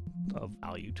little of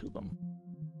value to them.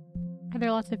 Are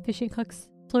there lots of fishing hooks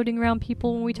floating around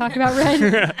people when we talk about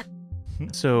red?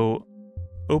 So,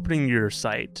 opening your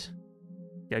sight.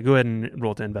 Yeah, go ahead and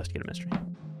roll to investigate a mystery.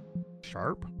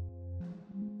 Sharp?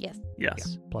 Yes.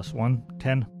 Yes. Yeah. +1,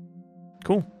 10.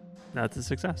 Cool. That's a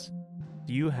success.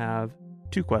 You have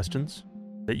 2 questions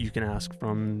that you can ask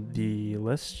from the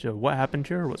list. What happened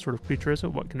here? What sort of creature is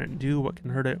it? What can it do? What can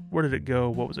hurt it? Where did it go?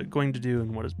 What was it going to do?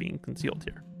 And what is being concealed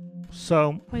here?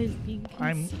 So, What is being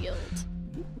concealed?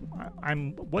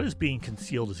 what is being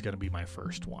concealed is going to be my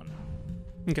first one.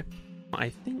 Okay. I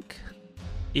think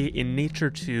in nature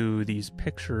to these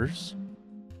pictures,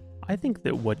 I think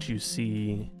that what you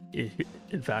see,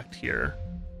 in fact, here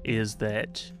is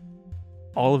that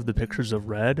all of the pictures of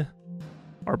Red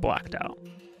are blacked out.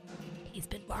 He's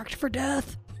been marked for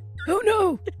death. Oh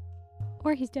no!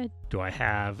 Or he's dead. Do I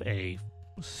have a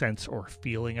sense or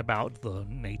feeling about the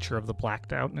nature of the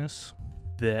blacked outness?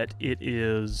 That it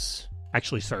is...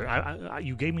 Actually, sorry, I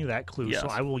you gave me that clue, Yes. so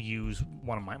I will use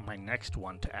one of my next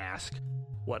one to ask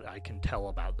what I can tell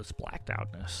about this blacked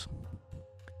outness.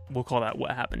 We'll call that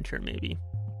what happened here, maybe.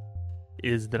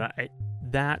 Is that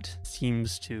that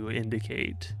seems to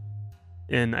indicate,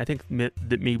 and I think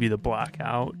that maybe the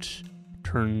blackout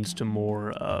turns to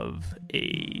more of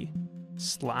a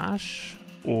slash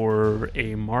or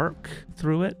a mark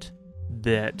through it,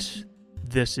 that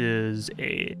this is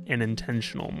an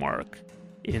intentional mark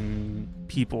in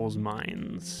people's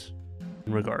minds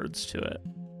in regards to it,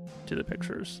 to the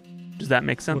pictures. Does that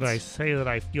make sense? Would I say that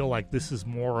I feel like this is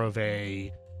more of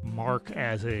a mark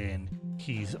as in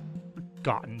he's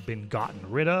been gotten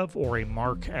rid of, or a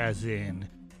mark as in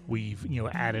we've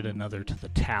added another to the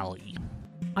tally?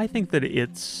 I think that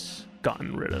it's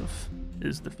gotten rid of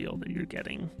is the feel that you're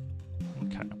getting.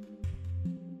 Okay.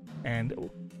 And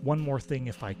one more thing,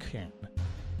 if I can.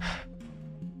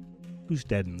 Who's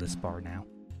dead in this bar now?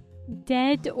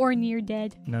 Dead or near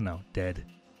dead? No, dead.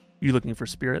 You looking for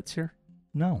spirits here?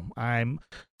 No,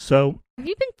 so Have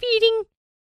you been feeding?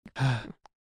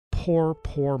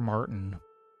 poor Martin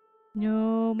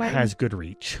No, Martin. has good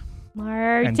reach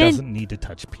Martin. and doesn't need to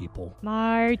touch people.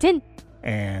 Martin.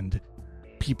 And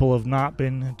people have not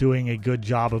been doing a good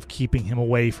job of keeping him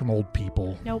away from old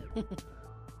people. Nope.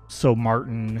 So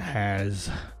Martin has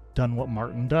done what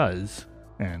Martin does,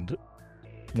 and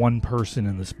one person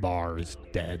in this bar is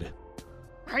dead.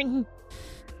 Martin.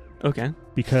 Okay.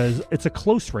 Because it's a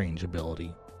close range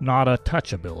ability, not a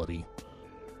touch ability.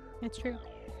 That's true.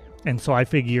 And so I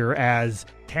figure as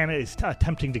Tana is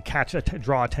attempting to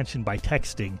draw attention by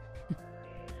texting,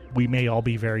 we may all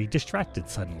be very distracted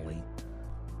suddenly.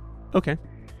 Okay.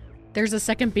 There's a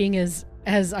second being as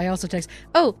I also text.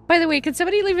 Oh, by the way, could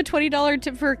somebody leave a $20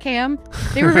 tip for Cam?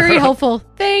 They were very helpful.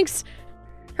 Thanks.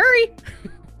 Hurry.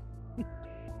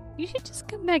 You should just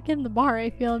come back in the bar,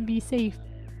 I feel, and be safe.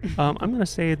 I'm going to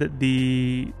say that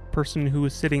the person who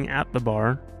was sitting at the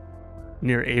bar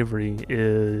near Avery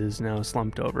is now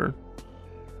slumped over,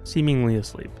 seemingly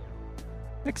asleep.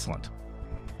 Excellent.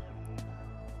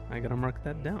 I got to mark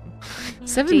that down.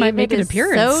 Seven might make an David is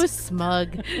appearance. So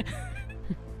smug.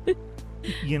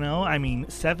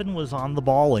 Seven was on the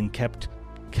ball and kept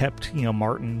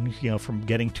Martin, from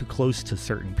getting too close to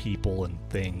certain people and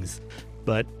things.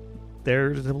 But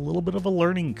there's a little bit of a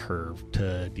learning curve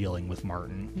to dealing with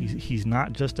Martin. He's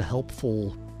not just a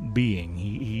helpful being.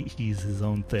 He's his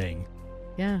own thing.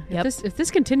 Yeah. Yep. If this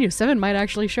continues, 7 might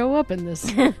actually show up in this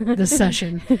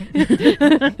session.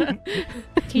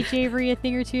 Teach Avery a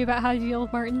thing or two about how to deal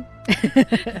with Martin.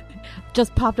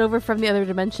 Just popped over from the other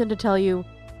dimension to tell you,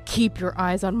 keep your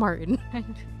eyes on Martin.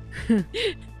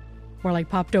 More like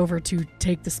popped over to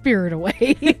take the spirit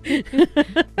away.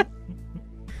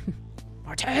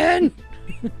 Martin!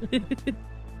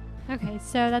 Okay,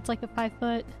 so that's like a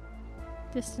 5-foot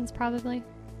distance probably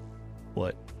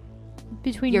What?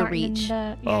 between Your Martin reach.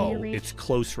 and Oh, your reach. it's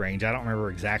close range. I don't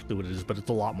remember exactly what it is, but it's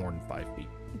a lot more than 5 feet.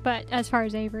 But as far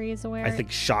as Avery is aware, I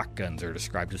think shotguns are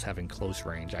described as having close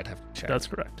range. I'd have to check. That's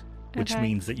correct. Which Okay.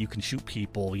 means that you can shoot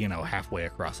people, halfway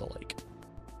across a lake.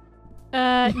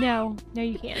 no,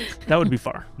 you can't. That would be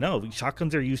far. No,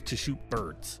 shotguns are used to shoot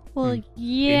birds Well, in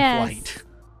yes. flight.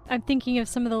 I'm thinking of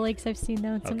some of the lakes I've seen though.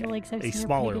 And some of the Okay. lakes I've A seen. are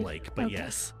smaller pretty big. lake, but Okay.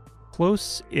 yes.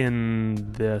 Close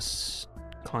in this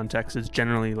context is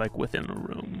generally like within a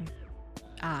room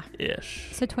Ah. ish.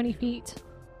 So 20 feet.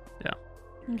 Yeah.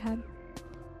 Okay.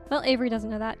 Well, Avery doesn't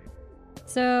know that.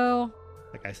 So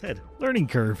Like I said, learning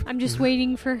curve. I'm just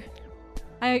waiting for.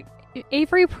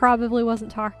 Avery probably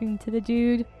wasn't talking to the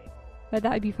dude, but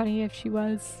that would be funny if she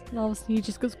was. And all of a sudden he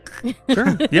just goes.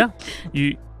 Sure. Yeah.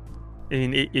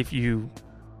 If you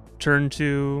turn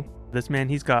to this man,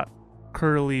 he's got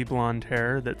curly blonde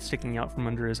hair that's sticking out from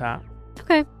under his hat.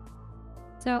 Okay.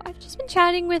 So I've just been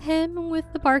chatting with him and with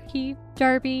the barkeep,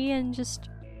 Darby, and just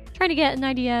trying to get an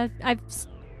idea. I've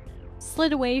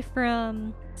slid away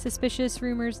from suspicious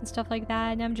rumors and stuff like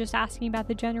that, and I'm just asking about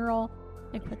the general,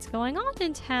 like what's going on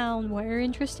in town, what are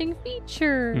interesting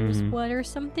features, Mhm. what are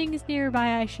some things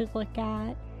nearby I should look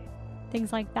at,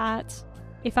 things like that.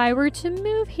 If I were to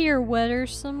move here, what are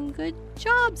some good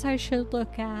jobs I should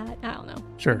look at? I don't know.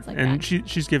 Sure. Things like And that.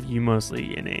 she's giving you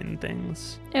mostly inane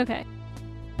things. Okay.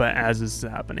 But as this is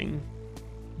happening,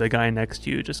 the guy next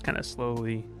to you just kind of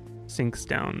slowly sinks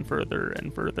down further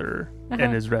and further Uh-huh.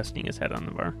 and is resting his head on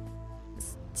the bar.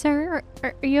 Sir,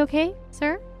 are you okay,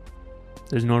 sir?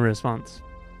 There's no response.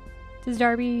 Does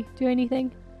Darby do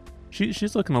anything?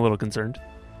 She's looking a little concerned.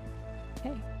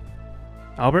 Okay.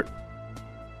 Albert?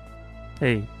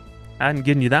 Hey, I hadn't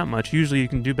given you that much. Usually you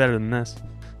can do better than this.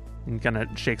 And kind of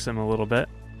shakes him a little bit,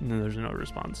 and then there's no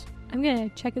response. I'm gonna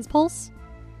check his pulse.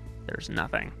 There's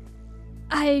nothing.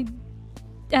 I'm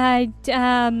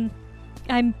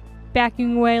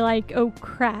backing away like, oh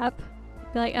crap.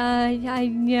 Be like, I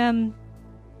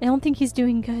don't think he's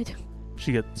doing good.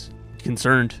 She gets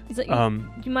concerned. He's like,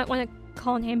 Um, you might want to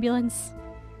call an ambulance.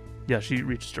 yeah, she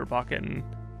reaches to her pocket and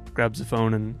grabs the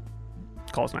phone and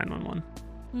calls 911.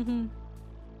 Mm-hmm.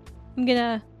 I'm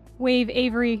gonna wave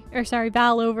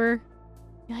Val over.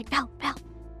 Be like, Val. Yeah.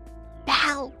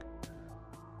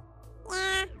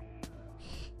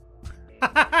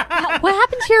 What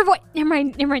happened to your voice? Never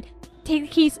mind. Take the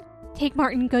keys. Take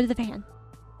Martin. Go to the van.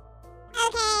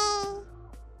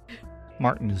 Okay.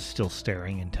 Martin is still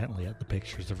staring intently at the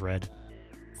pictures of Red.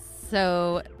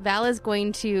 So Val is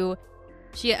going to.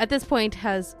 She at this point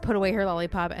has put away her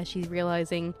lollipop as she's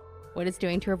realizing what it's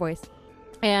doing to her voice,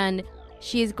 and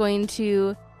she is going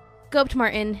to go up to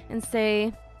Martin and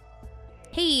say,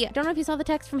 "Hey, I don't know if you saw the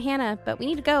text from Hannah, but we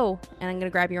need to go." And I'm going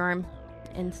to grab your arm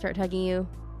and start hugging you.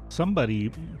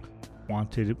 Somebody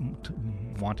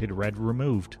wanted Red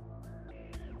removed.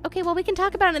 Okay, well we can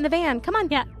talk about it in the van. Come on.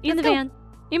 Yeah, in Let's the go. van,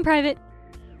 in private.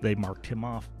 They marked him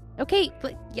off. Okay,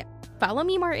 yeah. Follow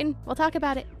me, Martin. We'll talk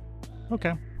about it.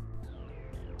 Okay.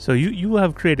 So you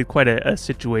have created quite a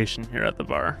situation here at the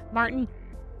bar. Martin.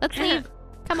 Let's leave.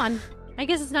 Come on. I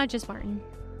guess it's not just Martin.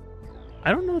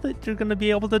 I don't know that you're gonna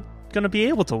be able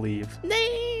to leave.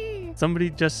 Nay. Somebody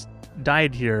just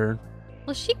died here.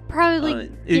 Well, she can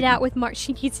probably get out with Martin.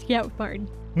 She needs to get out with Martin.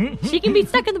 She can be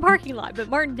stuck in the parking lot, but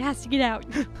Martin has to get out.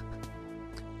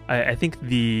 I think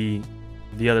the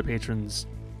other patrons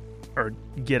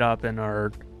get up and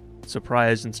are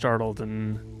surprised and startled,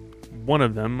 and one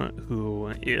of them,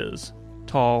 who is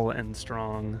tall and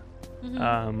strong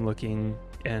looking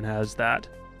and has that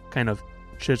kind of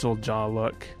chiseled jaw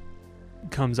look,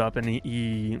 comes up and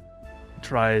he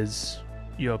tries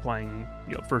applying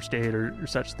first aid or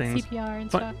such things, CPR and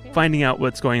stuff. Yeah. finding out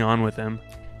what's going on with him.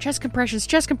 Chest compressions.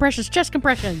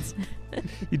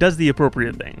 He does the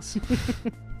appropriate things.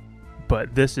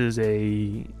 But this is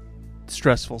a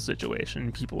stressful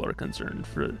situation. People are concerned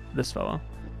for this fellow.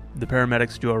 The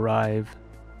paramedics do arrive,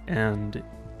 and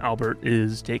Albert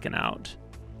is taken out.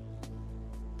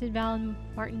 Did Val and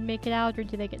Martin make it out, or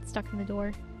did they get stuck in the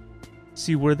door?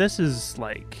 See, where this is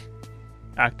like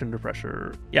act under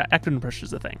pressure. Yeah, act under pressure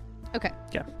is the thing. Okay.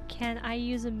 Yeah. Can I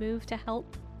use a move to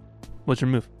help? What's your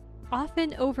move?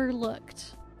 Often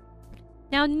overlooked.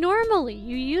 Now, normally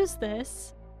you use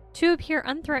this to appear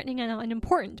unthreatening and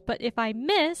unimportant, but if I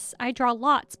miss, I draw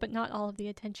lots, but not all of the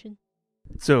attention.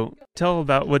 So tell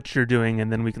about what you're doing,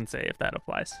 and then we can say if that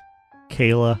applies.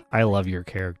 Kayla, I love your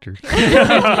character.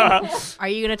 Are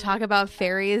you going to talk about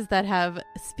fairies that have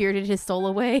spirited his soul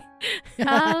away?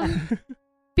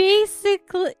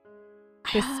 Basically,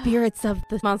 The spirits of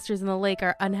the monsters in the lake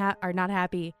are not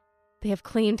happy. They have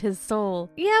claimed his soul.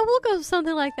 yeah, we'll go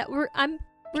something like that. We're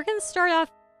gonna start off,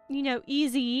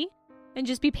 easy, and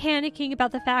just be panicking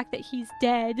about the fact that he's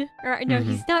dead, or no, Mhm.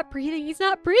 he's not breathing.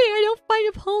 I don't find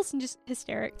a pulse, and just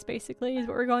hysterics basically is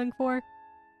what we're going for.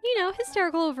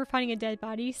 Hysterical over finding a dead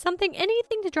body.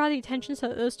 Anything to draw the attention so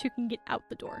that those two can get out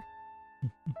the door.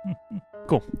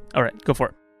 Cool. All right, go for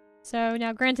it. So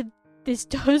now, granted, this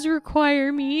does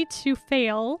require me to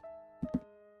fail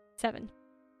 7.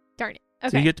 Darn it. Okay.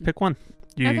 So you get to pick one.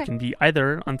 You Okay. can be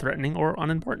either unthreatening or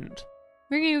unimportant.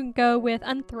 We're going to go with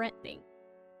unthreatening.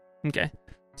 Okay.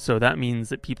 So that means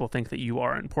that people think that you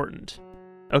are important.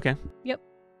 Okay.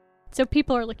 So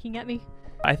people are looking at me.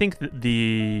 I think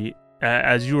that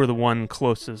as you are the one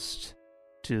closest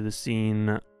to the scene,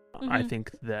 I Mhm.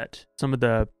 think that some of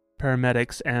the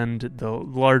paramedics and the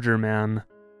larger man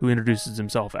who introduces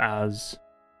himself as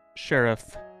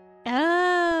Sheriff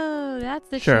That's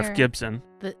the Sheriff Gibson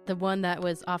The one that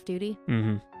was off duty.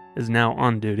 is now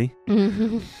on duty.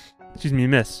 Excuse me,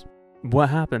 miss. What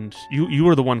happened? You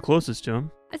were the one closest to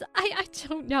him. I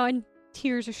don't know, and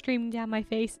tears are streaming down my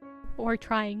face, or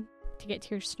trying to get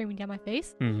tears streaming down my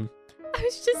face. Mm-hmm. I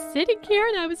was just sitting here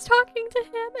and I was talking to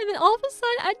him, and then all of a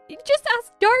sudden, I just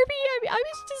asked Darby. I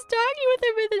was just talking with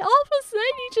him, and then all of a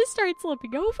sudden, he just started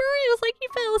slipping over. It was like he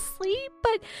fell asleep,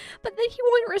 but then he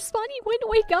wouldn't respond. He wouldn't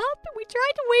wake up, and we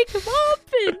tried to wake him up,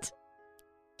 and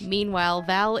Meanwhile,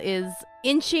 Val is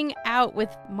inching out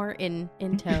with Martin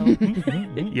in tow.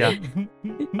 Yeah.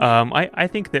 I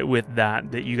think that with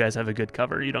that you guys have a good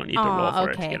cover. You don't need to roll for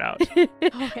it to get out. Okay.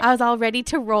 I was all ready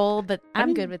to roll, but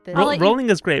I'm good with this. I'll let you- Rolling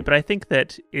is great, but I think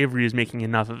that Avery is making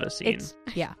enough of a scene.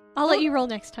 Yeah. I'll let you roll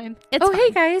next time. It's Oh, fine.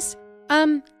 hey guys.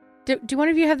 Do one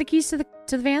of you have the keys to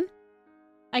the van?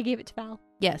 I gave it to Val.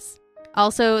 Yes.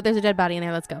 Also, there's a dead body in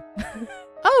there. Let's go.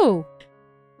 Oh,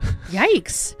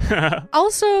 yikes!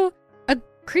 Also, a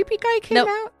creepy guy came Nope.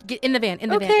 out. Get in the van. In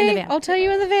the Okay, van. In the van. I'll tell you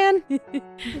in the van.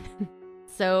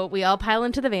 So we all pile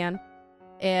into the van,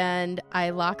 and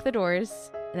I lock the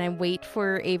doors, and I wait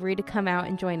for Avery to come out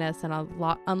and join us, and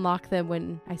I'll unlock them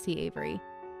when I see Avery.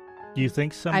 Do you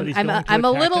think somebody's I'm going to a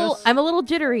attack little us? I'm a little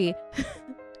jittery.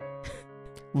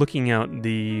 Looking out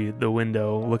the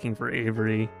window, looking for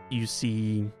Avery, you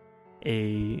see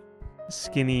a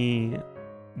skinny,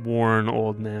 worn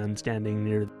old man standing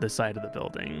near the side of the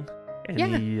building, and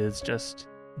Yeah. he is just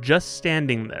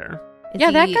standing there. Is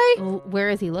Yeah, that he- guy? Where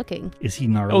is he looking? Is he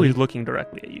gnarly? Oh, he's looking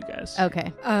directly at you guys.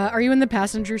 Okay. Are you in the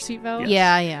passenger seat, Val? Yes.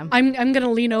 Yeah, I am. I'm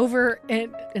gonna lean over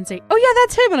and say, "Oh yeah,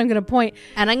 that's him," and I'm gonna point.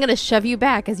 And I'm gonna shove you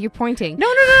back as you're pointing. No.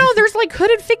 There's like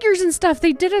hooded figures and stuff.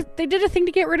 They did a thing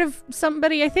to get rid of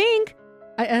somebody. I think.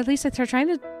 At least they're trying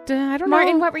to. I don't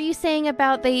Martin, know. what were you saying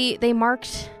about they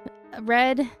marked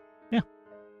red? Yeah.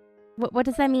 What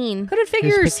does that mean? Hooded His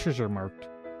figures. pictures are marked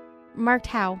Marked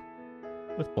how?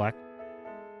 with black.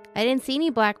 I didn't see any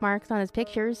black marks on his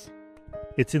pictures.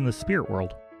 It's in the spirit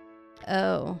world.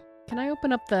 Oh. Can I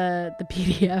open up the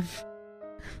PDF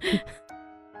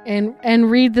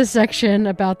and read the section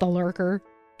about the lurker?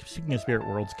 Speaking of spirit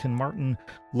worlds, can Martin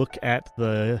look at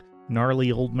the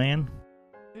gnarly old man?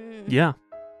 Yeah.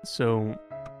 So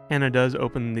Hannah does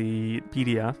open the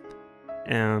PDF,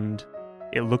 and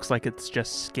it looks like it's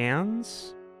just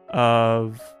scans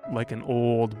of like an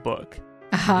old book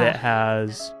that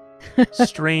has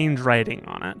strange writing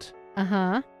on it.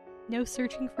 Uh-huh. No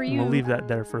searching for you. We'll leave that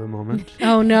there for a moment.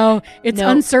 Oh no, it's No.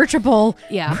 unsearchable.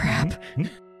 Yeah. Crap.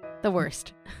 The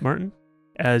worst. Martin,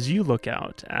 as you look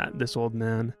out at this old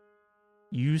man,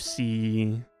 you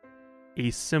see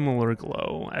a similar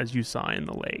glow as you saw in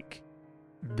the lake.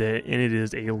 And it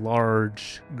is a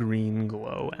large green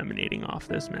glow emanating off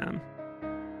this man.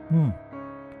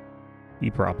 He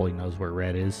probably knows where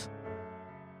red is.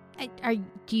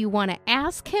 Do you want to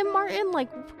ask him, Martin? Like,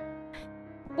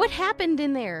 what happened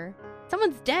in there?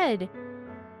 Someone's dead.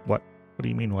 What do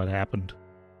you mean what happened?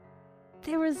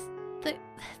 There was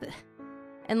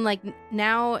and like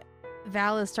now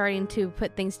Val is starting to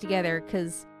put things together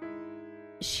because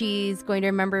she's going to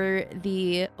remember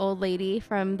the old lady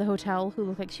from the hotel who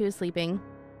looked like she was sleeping,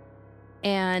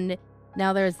 and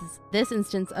now there's this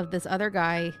instance of this other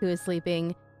guy who is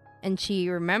sleeping, and she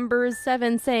remembers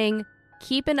Seven saying,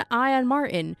 "Keep an eye on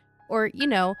Martin," or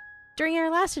during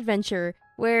our last adventure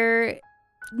where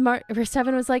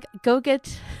Seven was like, go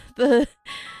get the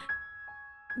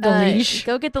leash.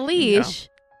 Go get the leash.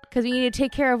 Because we need to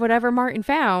take care of whatever Martin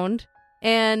found.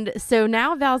 And so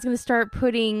now Val's going to start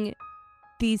putting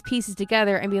these pieces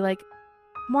together and be like,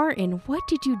 Martin, what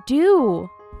did you do?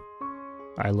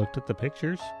 I looked at the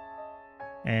pictures,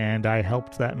 and I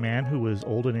helped that man who was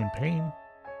old and in pain.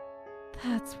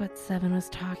 That's what Seven was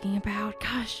talking about.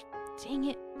 Gosh, dang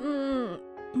it.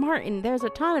 Martin, there's a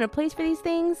time and a place for these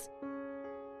things.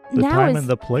 The time and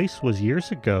the place was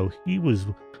years ago. He was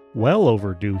well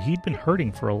overdue. He'd been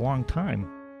hurting for a long time.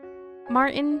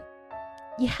 Martin,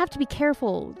 you have to be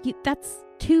careful. That's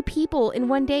 2 people in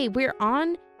one day. We're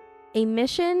on a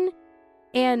mission,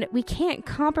 and we can't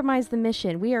compromise the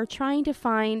mission. We are trying to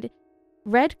find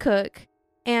Red Cook,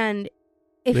 and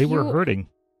if they were hurting.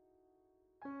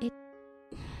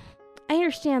 I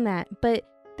understand that, but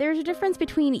there's a difference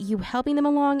between you helping them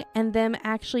along and them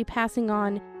actually passing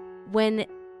on when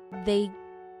they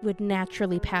would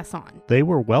naturally pass on. They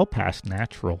were well past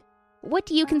natural. What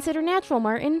do you consider natural,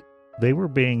 Martin? They were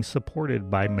being supported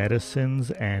by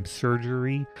medicines and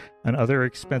surgery and other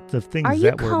expensive things Are you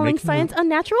that were calling making science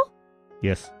unnatural?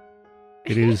 Yes.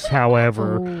 It is,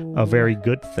 however, a Oh. very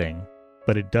good thing,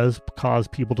 but it does cause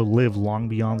people to live long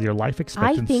beyond their life I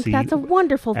expectancy. think that's a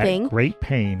wonderful at thing. great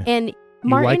pain. And You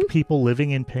Martin, like people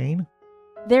living in pain?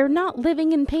 they're not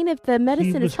living in pain if the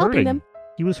medicine was is helping hurting. them.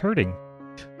 He was hurting.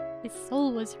 His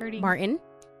soul was hurting. Martin,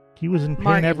 He was in pain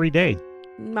Martin. every day.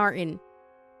 Martin,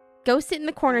 go sit in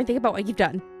the corner and think about what you've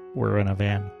done. We're in a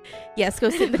van. Yes, go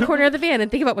sit in the corner of the van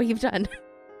and think about what you've done.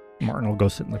 Martin will go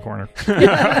sit in the corner.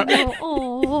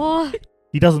 Oh,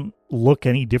 He doesn't look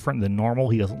any different than normal.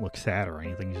 He doesn't look sad or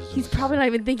anything. He's probably not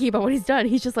even thinking about what he's done.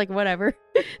 He's just like, whatever.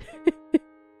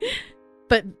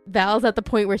 But Val's at the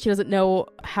point where she doesn't know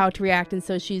how to react, and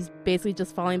so she's basically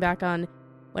just falling back on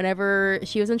whenever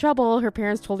she was in trouble, her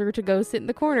parents told her to go sit in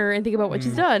the corner and think about what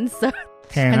she's done. So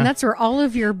Hannah. And that's where all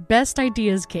of your best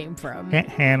ideas came from.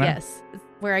 Hannah. yes,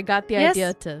 where I got the Yes.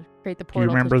 idea to create the Do you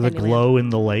portal. remember to the Candyland. glow in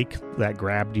the lake that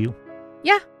grabbed you?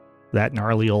 Yeah. That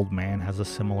gnarly old man has a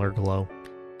similar glow.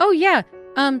 Oh yeah.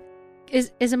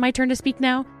 Is it my turn to speak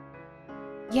now?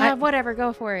 Yeah, I- whatever,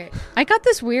 go for it. I got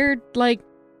this weird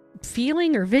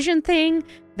feeling or vision thing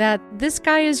that this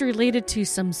guy is related to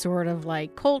some sort of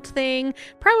cult thing,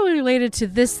 probably related to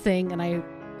this thing, and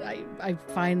I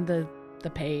find the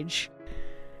page.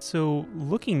 So,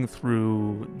 looking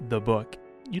through the book,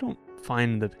 you don't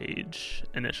find the page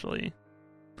initially.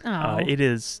 Oh. It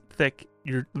is thick.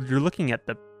 You're looking at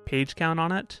the page count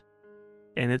on it,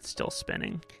 and it's still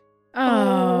spinning.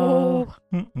 Oh.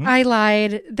 Mm-mm. I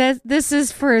lied. This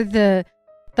is for the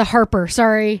Harper.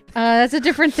 Sorry. That's a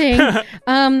different thing.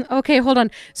 Okay, hold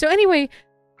on. So anyway,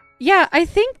 yeah, I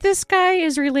think this guy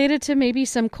is related to maybe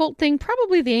some cult thing,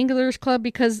 probably the Anglers Club,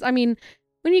 because I mean,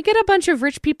 when you get a bunch of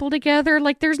rich people together,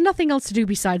 there's nothing else to do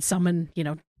besides summon,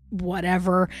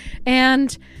 whatever.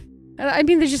 And I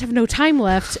mean, they just have no time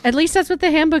left. At least that's what the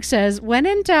handbook says. When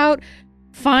in doubt,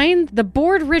 find the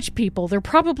bored rich people. They're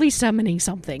probably summoning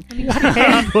something. What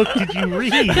handbook did you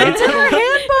read? It's in our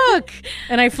handbook.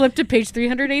 And I flipped to page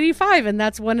 385, and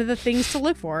that's one of the things to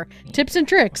look for. Tips and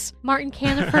tricks. Martin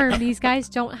can affirm these guys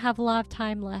don't have a lot of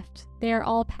time left. They are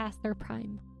all past their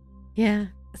prime. Yeah.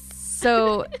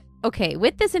 So, okay,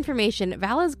 with this information,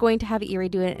 Val is going to have Eerie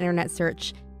do an internet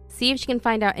search, see if she can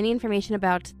find out any information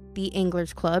about the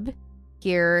Anglers Club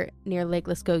here near Lake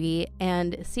Luskogee,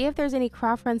 and see if there's any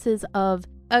cross-references of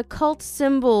occult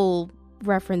symbol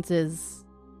references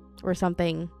or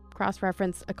something.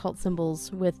 Cross-reference occult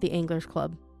symbols with the Anglers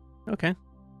Club. Okay.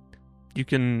 You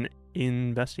can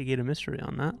investigate a mystery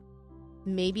on that.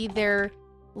 Maybe their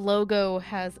logo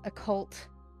has occult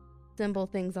symbol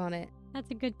things on it. That's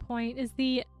a good point. Is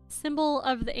the symbol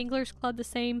of the Anglers Club the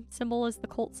same symbol as the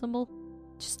cult symbol?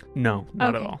 Just No,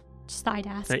 not at Okay. all. Just I'd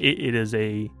ask. It is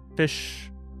a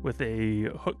fish with a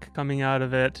hook coming out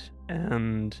of it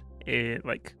and a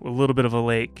little bit of a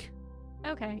lake.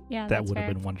 Okay, yeah, That that's would have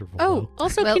fair. been wonderful. Oh, though.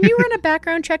 also, Well- can you run a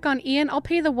background check on Ian? I'll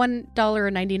pay the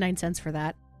 $1.99 for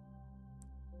that.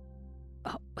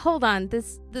 Hold on,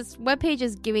 this webpage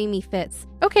is giving me fits.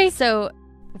 Okay. So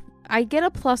I get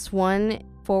a +1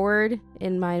 forward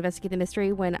in my Investigate the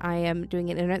Mystery when I am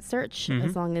doing an internet search, Mhm.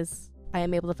 as long as I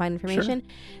am able to find information.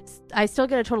 I still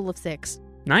get a total of 6.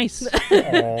 Nice.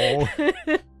 Oh.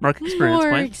 Mark experience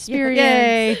More point. experience.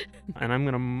 Yay. And I'm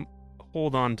going to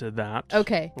hold on to that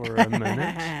Okay. for a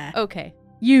minute. Okay.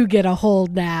 You get a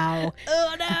hold now.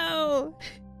 Oh no!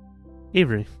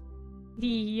 Avery,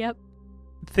 Yep.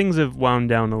 things have wound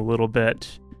down a little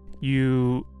bit.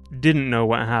 You didn't know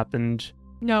what happened.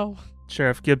 No.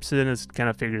 Sheriff Gibson has kind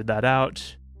of figured that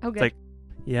out. Okay. Like,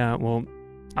 Yeah, well,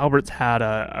 Albert's had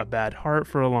a bad heart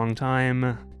for a long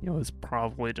time. It's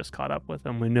probably just caught up with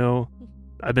him. We know.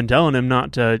 I've been telling him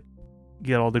not to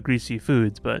get all the greasy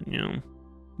foods, but,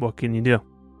 what can you do?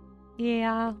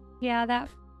 Yeah,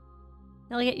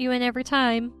 they'll get you in every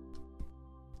time.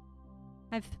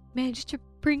 I've managed to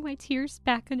bring my tears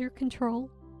back under control,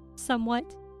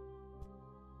 somewhat.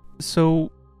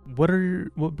 So,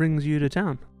 what brings you to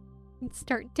town? And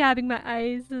start dabbing my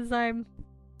eyes as I'm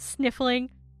sniffling.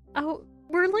 Oh,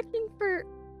 we're looking for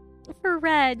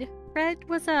Red. Red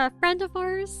was a friend of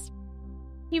ours.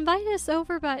 He invited us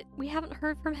over, but we haven't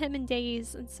heard from him in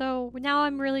days, and so now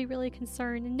I'm really, really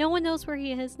concerned. And no one knows where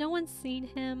he is. No one's seen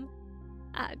him.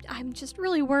 I'm just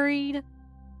really worried.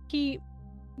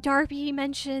 Darby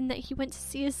mentioned that he went to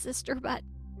see his sister, but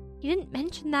he didn't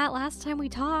mention that last time we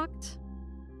talked.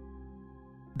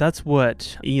 That's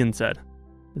what Ian said,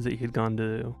 is that he had gone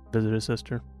to visit his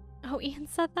sister. Oh, Ian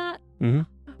said that?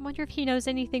 Mm-hmm. I wonder if he knows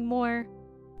anything more.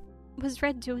 Was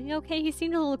Red doing okay? He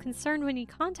seemed a little concerned when he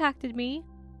contacted me.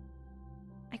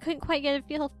 I couldn't quite get a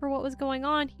feel for what was going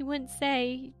on. He wouldn't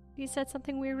say. He said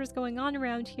something weird was going on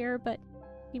around here, but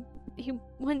he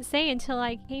wouldn't say until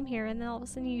I came here, and then all of a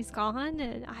sudden he's gone,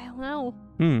 and I don't know.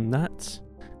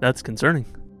 That's concerning.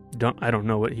 I don't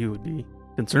know what he would be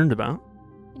concerned about.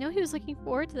 I know he was looking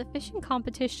forward to the fishing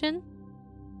competition.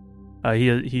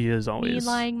 He is always...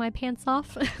 Me lying my pants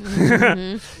off.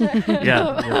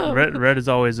 Yeah. Red is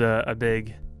always a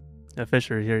big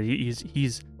fisher here.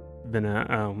 He's been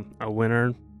a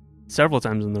winner several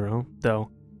times in a row, though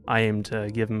I aim to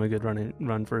give him a good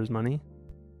run for his money.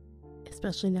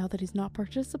 Especially now that he's not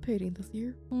participating this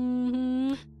year.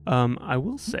 Mm-hmm. I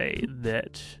will say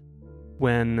that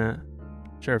when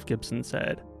Sheriff Gibson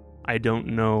said, I don't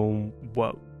know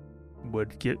what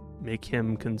would make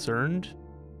him concerned,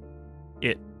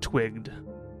 it twigged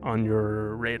on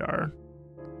your radar.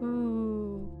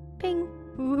 Ooh. Ping.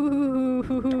 Ooh.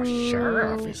 The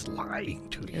sheriff is lying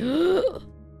to you.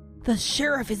 The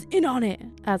sheriff is in on it,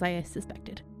 as I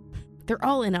suspected. They're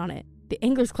all in on it. The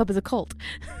Anglers Club is a cult.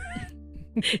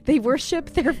 They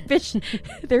worship their fish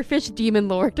demon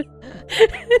lord.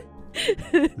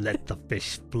 Let the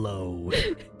fish flow.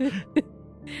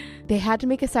 They had to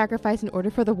make a sacrifice in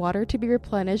order for the water to be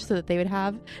replenished so that they would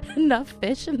have enough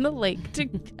fish in the lake to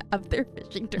have their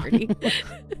fishing tourney.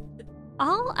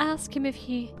 I'll ask him if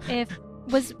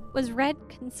was Red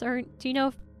concerned. Do you know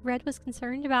if Red was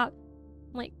concerned about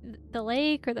like the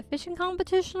lake or the fishing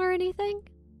competition or anything?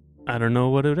 I don't know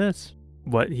what it is,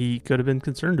 what he could have been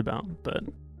concerned about, but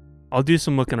I'll do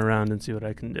some looking around and see what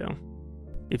I can do.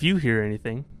 If you hear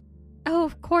anything. Oh,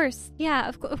 of course. Yeah,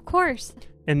 of course.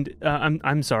 And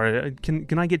I'm sorry.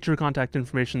 Can I get your contact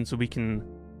information so we can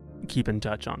keep in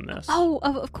touch on this? Oh,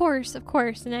 of course.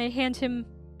 And I hand him.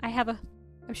 I'm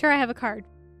sure I have a card.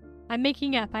 I'm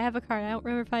making up. I have a card. I don't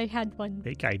remember if I had one.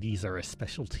 Fake IDs are a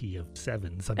specialty of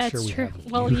Sevens. I'm That's sure we true. have a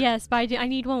few. Well, yes, but I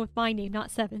need one with my name, not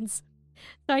Sevens.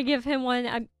 So I give him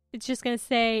one. It's just gonna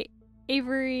say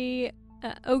Avery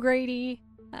O'Grady,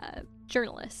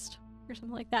 journalist, or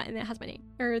something like that, and it has my name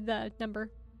or the number.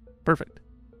 Perfect.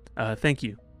 Thank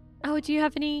you. Oh, do you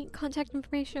have any contact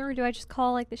information, or do I just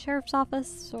call like the sheriff's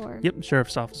office, or? Yep,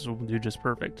 sheriff's office will do just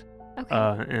perfect. Okay.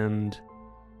 And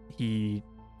he,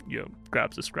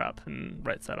 grabs a scrap and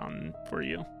writes that on for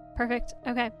you. Perfect.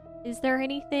 Okay. Is there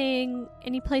any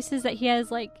places that he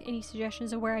has like any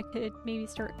suggestions of where I could maybe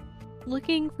start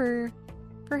looking for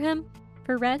him,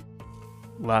 for Red?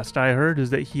 Last I heard is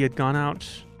that he had gone out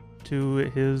to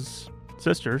his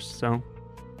sister's, so.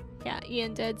 Yeah,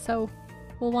 Ian did, so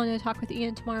we'll want to talk with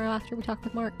Ian tomorrow after we talk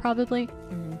with Mark, probably.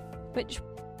 Mm. Which,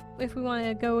 if we want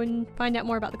to go and find out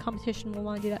more about the competition, we'll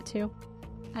want to do that too.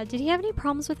 Did he have any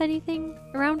problems with anything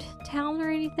around town or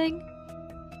anything?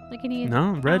 Like any...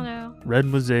 No, I don't know. Red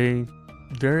was a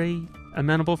very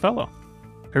amenable fellow.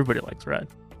 Everybody likes Red.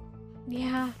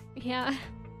 Yeah.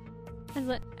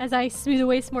 As I smooth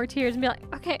away some more tears and be like,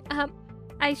 okay,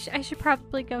 I should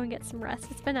probably go and get some rest.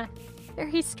 It's been a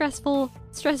very stressful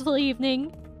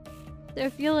evening. So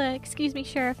if you'll excuse me,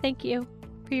 Sheriff, thank you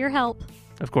for your help.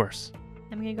 Of course.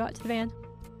 I'm gonna go out to the van.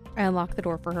 I unlock the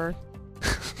door for her.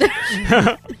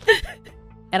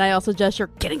 And I also gesture,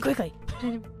 get in quickly.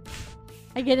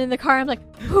 I get in the car, I'm like,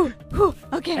 whew,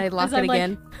 okay. I lock As it I'm,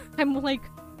 again. I'm like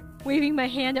waving my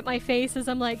hand at my face as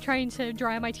I'm like trying to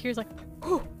dry my tears, like,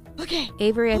 whew, okay.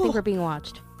 Avery, I think we're being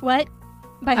watched. What?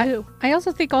 By who? I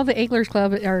also think all the Anglers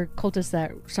Club are cultists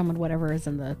that someone whatever is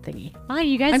in the thingy. Fine,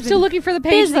 you guys. I'm still looking for the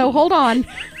page busy. though. Hold on.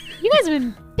 You guys have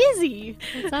been busy.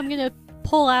 So I'm gonna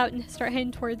pull out and start heading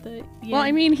toward the Well,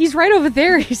 I mean, he's right over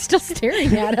there. He's still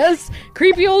staring at us.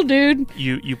 Creepy old dude.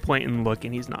 You point and look,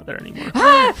 and he's not there anymore.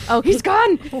 Ah! Oh, He's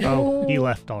gone. Oh, he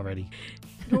left already.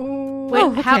 Wait,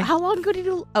 Oh, okay. how long ago did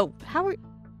you? Oh,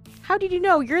 how did you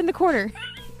know? You're in the corner.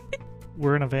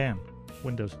 We're in a van.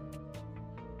 Windows.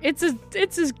 It's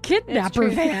his kidnapper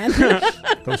true. van.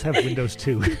 Those have windows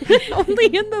too. Only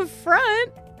in the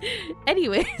front.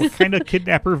 Anyways, What kind of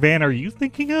kidnapper van are you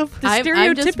thinking of? The I'm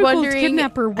just stereotypical wondering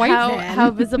kidnapper white van. how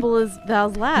visible is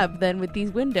Val's lab then with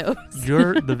these windows?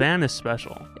 The van is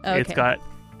special. It's Okay. got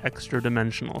extra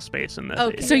dimensional space in this.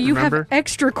 Okay. So you Remember? have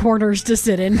extra corners to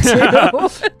sit into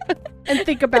and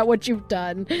think about what you've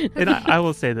done. And I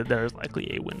will say that there is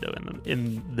likely a window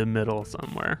in the middle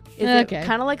somewhere. Is Okay. it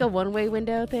kind of like a one-way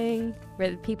window thing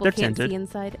where people They're can't tinted. see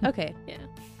inside? Okay. Yeah.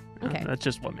 Okay. That's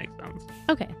just what makes sense.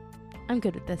 Okay. I'm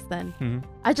good with this then. Mhm.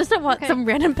 I just don't want Okay. some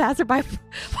random passerby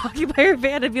walking by your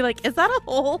van and be like, is that a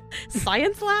whole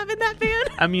science lab in that van?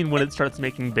 I mean, when it starts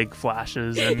making big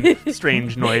flashes and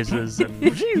strange noises, and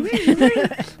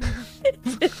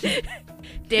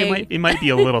Dang. it might be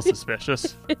a little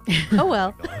suspicious. Oh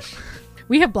well.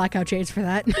 We have blackout shades for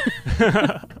that.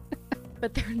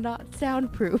 But they're not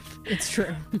soundproof. It's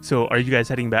true. So, are you guys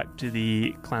heading back to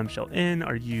the Clamshell Inn?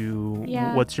 Are you?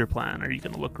 Yeah. What's your plan? Are you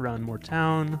going to look around more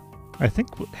town? I think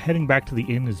heading back to the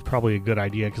inn is probably a good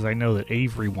idea because I know that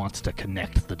Avery wants to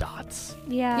connect the dots.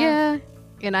 Yeah. Yeah.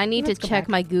 And I need Let's to go check back.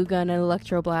 my goo gun and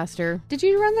electro blaster. Did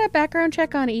you run that background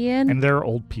check on Ian? And there are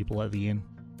old people at the inn.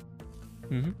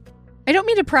 Mm-hmm. I don't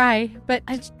mean to pry, but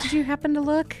did you happen to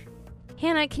look?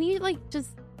 Hannah, can you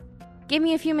just give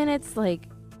me a few minutes?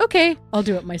 Okay, I'll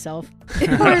do it myself.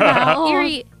 Poor Val.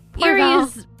 Erie Poor Val.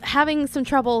 is having some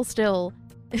trouble still.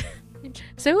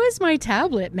 So is my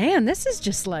tablet. Man, this is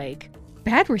just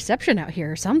bad reception out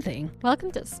here or something. Welcome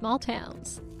to small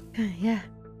towns. Yeah.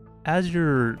 As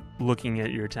you're looking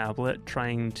at your tablet,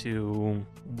 trying to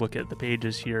look at the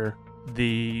pages here,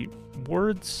 the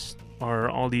words are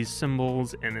all these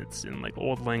symbols, and it's in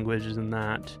old languages and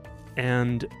that.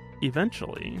 And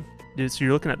eventually, so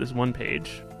you're looking at this one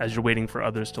page as you're waiting for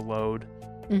others to load.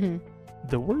 Mm-hmm.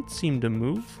 The words seem to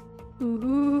move,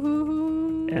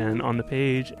 Ooh. and on the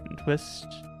page and twist.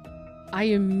 I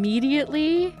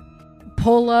immediately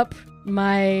pull up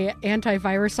my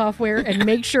antivirus software and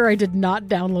make sure I did not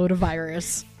download a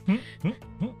virus.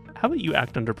 How about you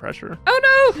act under pressure?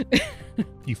 Oh no!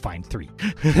 You find 3.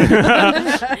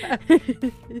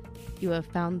 You have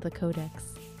found the codex.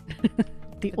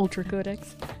 The Ultra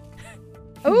Codex.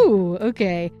 Oh,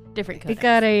 okay. Different I codex.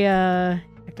 got a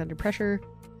act under pressure.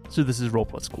 So this is roll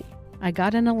plus school. I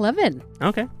got an 11.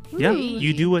 Okay. Yeah, Ooh.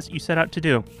 you do what you set out to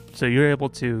do. So you're able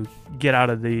to get out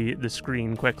of the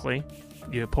screen quickly.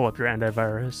 You pull up your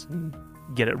antivirus and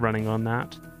get it running on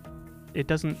that. It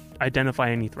doesn't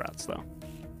identify any threats, though.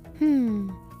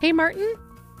 Hey, Martin.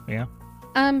 Yeah?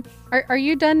 Are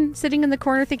you done sitting in the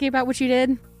corner thinking about what you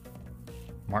did?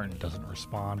 Martin doesn't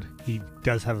respond. He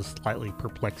does have a slightly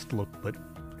perplexed look, but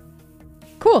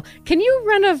Cool. Can you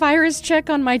run a virus check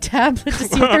on my tablet to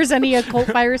see if there's any occult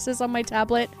viruses on my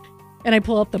tablet? And I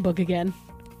pull up the book again.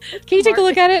 Can you take a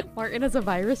look at it? Martin is a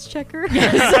virus checker.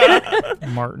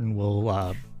 Martin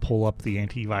will pull up the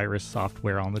antivirus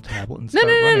software on the tablet and No,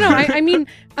 start no. running. I mean,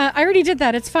 I already did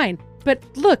that. It's fine. But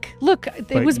look, it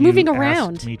But was you moving asked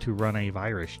around. me to run a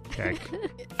virus check.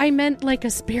 I meant like a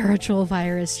spiritual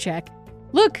virus check.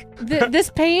 Look,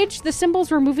 this page, the symbols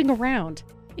were moving around.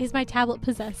 Is my tablet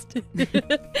possessed?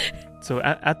 So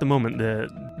at the moment,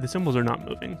 the symbols are not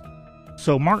moving.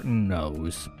 So Martin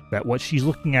knows that what she's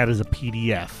looking at is a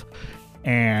PDF,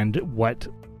 and what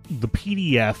the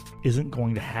PDF isn't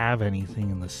going to have anything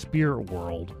in the spirit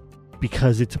world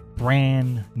because it's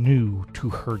brand new to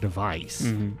her device.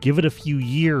 Mm-hmm. Give it a few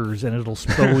years and it'll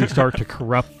slowly start to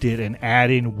corrupt it and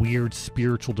add in weird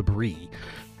spiritual debris.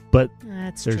 But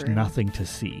That's there's true. nothing to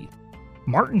see.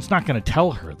 Martin's not going to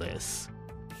tell her this,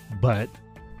 but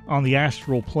on the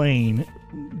astral plane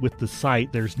with the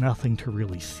sight, there's nothing to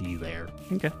really see there.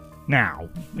 Okay. Now,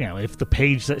 if the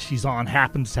page that she's on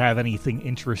happens to have anything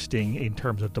interesting in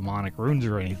terms of demonic runes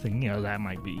or anything, that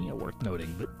might be worth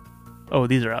noting. But Oh,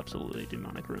 these are absolutely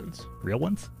demonic runes. real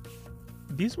ones?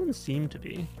 These ones seem to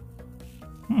be.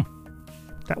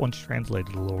 That one's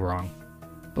translated a little wrong.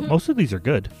 But most of these are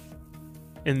good.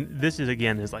 And this is,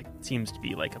 again, seems to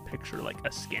be like a picture, like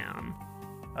a scan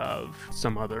of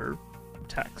some other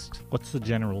text. What's the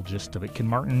general gist of it? Can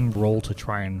Martin roll to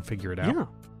try and figure it out? Yeah.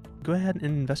 Go ahead and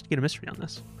investigate a mystery on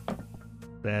this.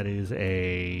 That is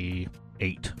a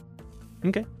 8.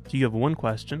 Okay. So you have one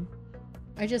question.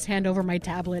 I just hand over my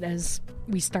tablet as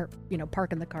we start,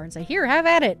 parking the car and say, "Here, have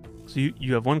at it." So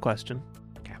you have one question.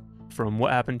 from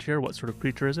what happened here. What sort of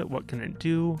creature is it? What can it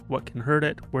do? What can hurt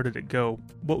it? Where did it go?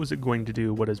 What was it going to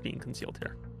do? What is being concealed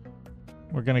here?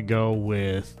 We're going to go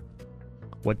with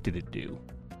what did it do?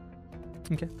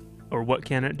 Okay. Or what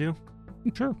can it do?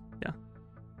 Sure. Yeah.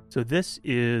 So this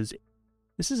is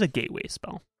a gateway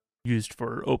spell used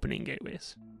for opening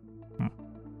gateways.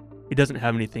 It doesn't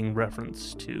have anything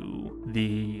reference to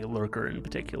the Lurker in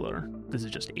particular. This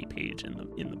is just a page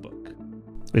in the book.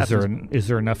 Is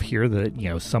there enough here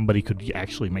that somebody could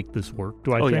actually make this work?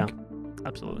 Do I think? Yeah,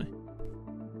 absolutely.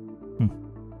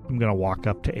 I'm gonna walk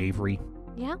up to Avery.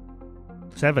 Yeah.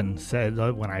 Seven said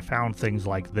when I found things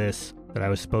like this that I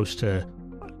was supposed to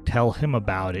tell him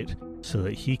about it so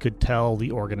that he could tell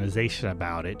the organization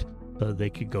about it so that they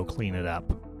could go clean it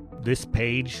up. This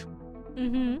page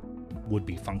would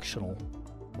be functional.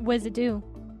 What does it do?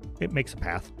 It makes a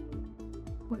path.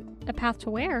 A path to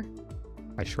where?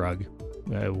 I shrug.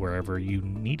 Wherever you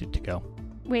need it to go.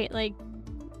 Wait, like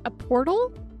a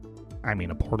portal? I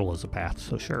mean, a portal is a path,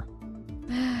 so sure.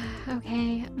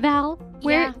 Okay. Val,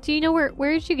 where Yeah. do you know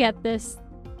where did you get this?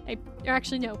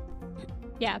 Actually, no.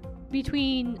 Yeah,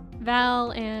 between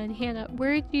Val and Hannah,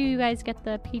 where did you guys get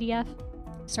the PDF?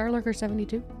 Starlurker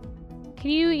 72. Can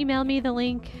you email me the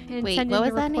link and Wait, send what in was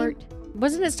the that name? report?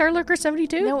 Wasn't it Starlurker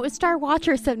 72? No, it was Star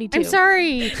Watcher 72. I'm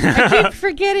sorry. I keep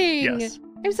forgetting. Yes.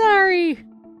 I'm sorry.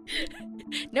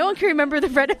 No one can remember the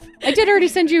red. I did already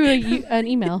send you an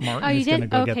email. Martin Oh, you is going to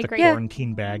did? go Okay, get the great. Yeah.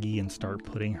 quarantine baggie and start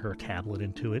putting her tablet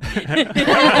into it.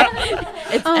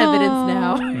 It's evidence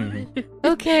now. Mhm.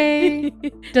 Okay.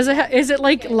 Is it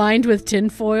like lined with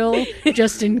tinfoil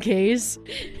just in case?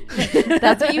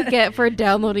 That's what you get for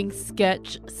downloading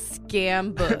sketch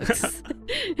scam books.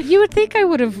 You would think I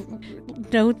would have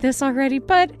known this already,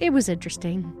 but it was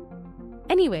interesting.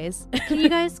 Anyways, Can you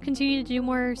guys continue to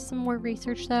do some more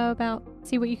research though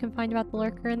see what you can find about the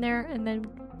Lurker in there, and then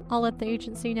I'll let the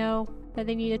agency know that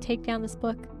they need to take down this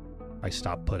book. I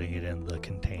stop putting it in the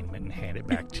containment and hand it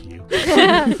back to you.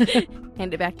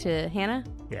 hand it back to Hannah.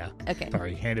 Yeah. Okay.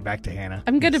 Sorry, hand it back to Hannah.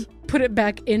 I'm going to put it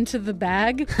back into the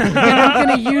bag, and I'm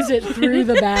going to use it through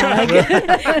the bag.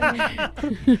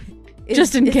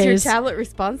 Just in Is case. your tablet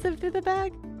responsive through the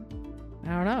bag?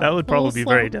 I don't know. That would A little probably be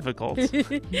slow. very difficult. You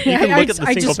Yeah, can look at the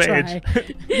I single just page.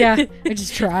 try. Yeah, I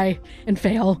just try and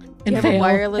fail Do you and have a fail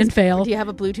wireless? and fail. Do you have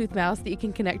a Bluetooth mouse that you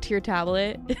can connect to your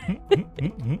tablet?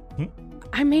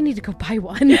 I may need to go buy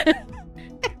one.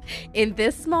 In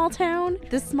this small town,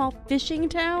 this small fishing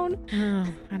town,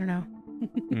 I don't know.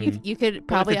 you could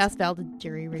probably it's- ask Val to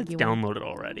jury If rig it's you one. downloaded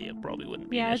already, it probably wouldn't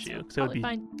be Yeah, an it's issue. Because it would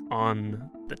probably be fine. on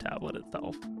the tablet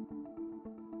itself.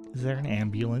 Is there an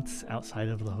ambulance outside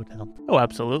of the hotel? Oh,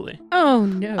 absolutely. Oh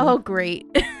no. Oh, great.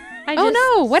 I Oh, just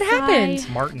no, what sigh. happened?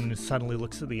 Martin suddenly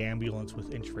looks at the ambulance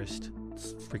with interest.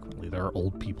 Frequently, there are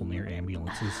old people near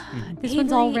ambulances. This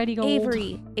one's already old.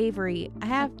 Avery, I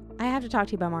have to talk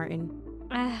to you about Martin.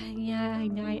 Yeah, I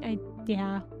know.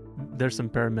 Yeah. There's some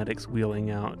paramedics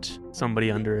wheeling out somebody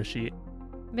under a sheet.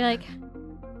 Be like,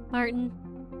 Martin.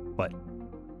 What?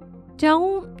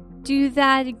 Don't do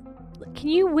that. Can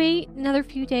you wait another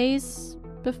few days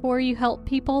before you help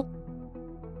people?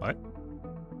 What?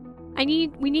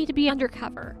 We need to be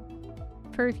undercover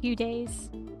for a few days.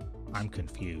 I'm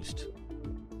confused.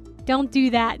 Don't do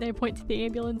that. And I point to the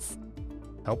ambulance.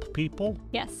 Help people?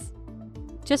 Yes.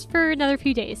 Just for another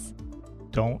few days.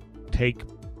 Don't take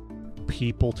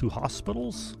people to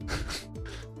hospitals?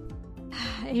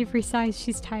 Avery sighs.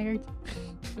 She's tired.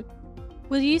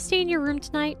 Will you stay in your room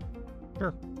tonight?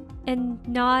 Sure. And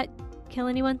not kill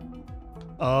anyone?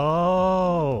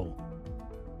 Oh.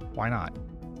 Why not?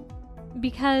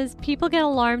 Because people get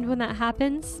alarmed when that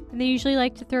happens, and they usually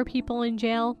like to throw people in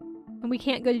jail, and we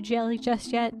can't go to jail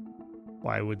just yet,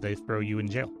 Why would they throw you in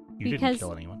jail? You didn't Because-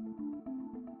 kill anyone.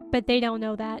 but they don't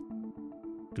know that.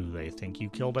 Do they think you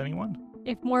killed anyone?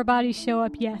 If more bodies show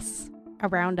up, yes.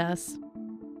 Around us.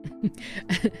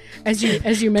 As you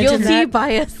mentioned Guilty that, by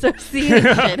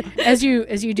association. as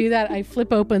you do that, I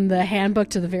flip open the handbook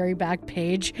to the very back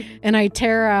page, and I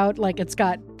tear out it's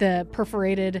got the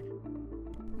perforated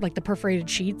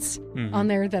sheets Mhm. on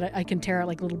there that I can tear out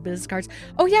like little biz cards.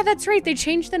 Oh yeah, that's right. They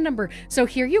changed the number. So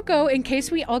here you go. In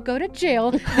case we all go to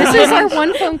jail, this is our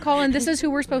one phone call, and this is who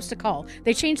we're supposed to call.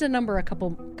 They changed the number a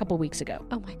couple weeks ago.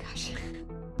 Oh my gosh.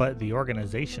 But the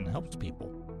organization helps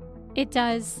people. It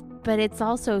does. But it's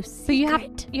also So you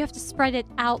secret. have to spread it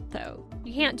out, though.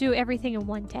 You can't do everything in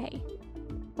one day.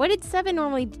 What did Seven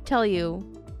normally tell you?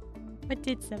 What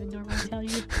did Seven normally tell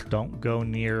you? Don't go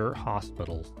near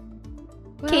hospitals.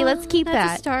 Okay, let's keep that's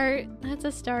that. a start. That's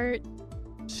a start.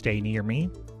 Stay near me.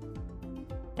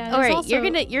 That All is right, also,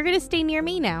 you're gonna stay near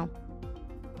me now.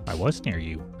 I was near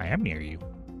you. I am near you.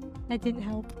 That didn't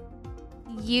help.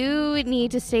 You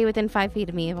need to stay within 5 feet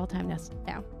of me of all time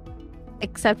now.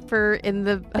 Except for in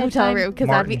the hotel Bedtime. room, because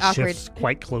that'd Martin be awkward. shifts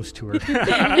quite close to her. Except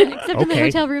in the Okay.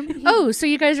 hotel room. Oh, so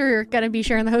you guys are going to be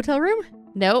sharing the hotel room?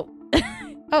 Nope.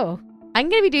 Oh. I'm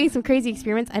going to be doing some crazy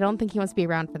experiments. I don't think he wants to be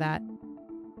around for that.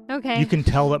 Okay. You can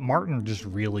tell that Martin just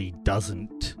really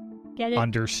doesn't Get it?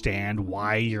 understand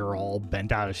why you're all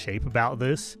bent out of shape about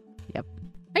this.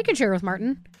 I can share with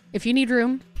Martin. If you need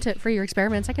room for your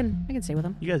experiments, I can stay with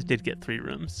him. You guys did get 3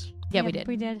 rooms. Yeah, we did.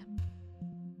 We did.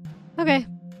 Okay.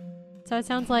 So it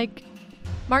sounds like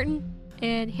Martin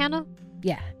and Hannah.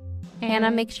 Yeah. Hannah,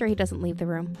 and- make sure he doesn't leave the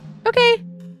room. Okay.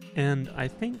 And I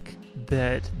think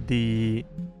that the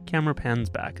camera pans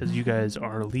back as you guys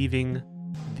are leaving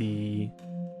the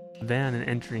van and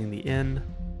entering the inn.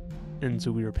 And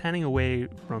so we were panning away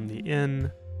from the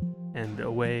inn and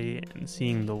away and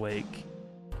seeing the lake.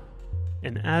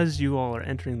 And as you all are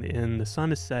entering the inn, the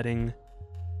sun is setting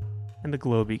and the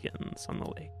glow begins on the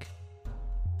lake.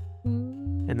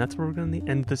 And that's where we're going to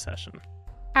end the session.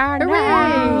 Oh, Hooray!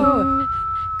 no.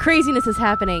 Craziness is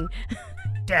happening.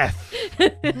 Death.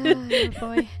 Oh,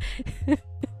 boy.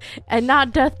 And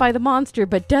not death by the monster,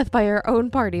 but death by our own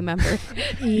party member.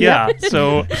 Yeah,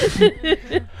 so...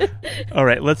 All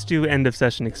right, let's do end of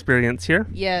session experience here.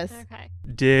 Yes. Okay.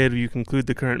 Did you conclude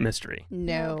the current mystery?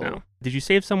 No. No. Did you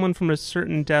save someone from a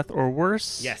certain death or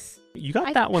worse? Yes. You got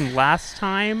I- that one last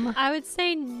time, I would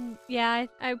say, yeah,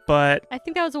 I but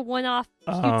think that was a one-off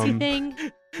cutesy thing.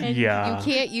 And yeah. You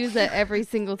can't use that every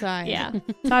single time. Yeah.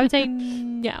 So I would say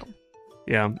no.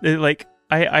 Yeah.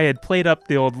 I had played up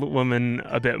the old woman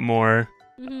a bit more.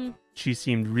 Hmm. She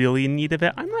seemed really in need of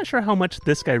it. I'm not sure how much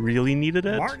this guy really needed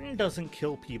it. Martin doesn't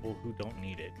kill people who don't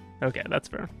need it. Okay, that's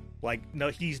fair. Like, no,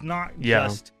 he's not Yeah.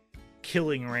 just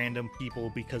killing random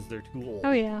people because they're too old.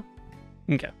 Oh yeah.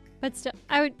 Okay. But still,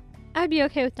 I'd be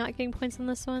okay with not getting points on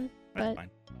this one, That's but fine.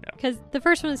 because the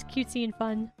first one is cutesy and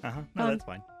fun. Uh-huh. No, that's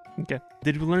fine. Okay.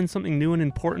 Did we learn something new and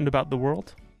important about the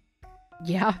world?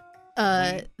 Yeah.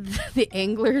 The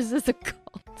anglers is a cult.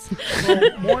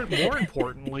 Well, more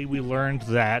importantly, we learned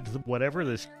that whatever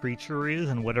this creature is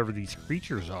and whatever these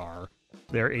creatures are,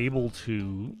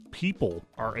 people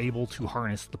are able to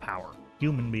harness the power.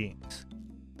 Human beings.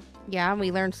 Yeah, and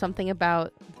we learned something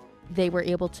about they were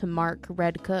able to mark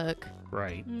Red Cook.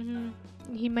 Right. Hmm.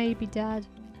 He may be dead.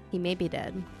 He may be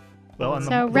dead. Well, and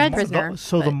So the Red prisoner,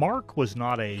 the but- mark was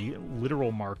not a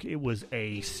literal mark. It was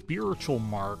a spiritual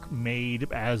mark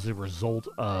made as a result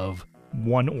of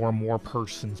one or more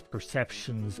person's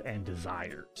perceptions and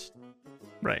desires.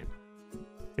 Right.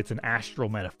 It's an astral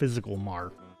metaphysical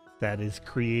mark that is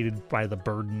created by the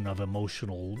burden of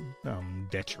emotional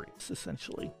detritus,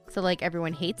 essentially. So, like,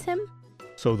 everyone hates him?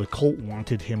 So the cult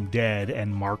wanted him dead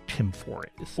and marked him for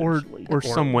it, Or essentially.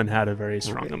 someone had a very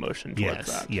strong emotion towards Yes,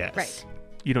 that. yes. Right.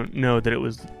 You don't know that it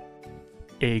was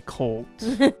a cult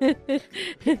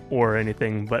or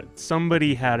anything, but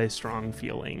somebody had a strong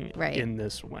feeling Right. in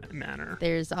this manner.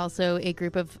 There's also a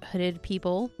group of hooded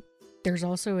people There's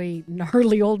also a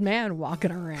gnarly old man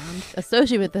walking around.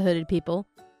 associated with the hooded people.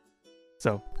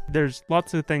 So there's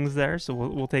lots of things there, so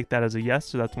we'll take that as a yes,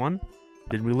 so that's one.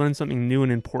 Did we learn something new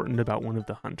and important about one of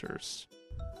the hunters?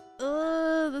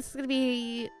 This is gonna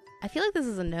be. I feel like this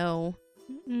is a no.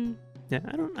 Mm-mm. Yeah,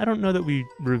 I don't know that we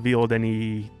revealed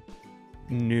any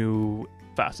new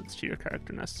facets to your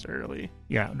character necessarily.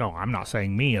 Yeah, no, I'm not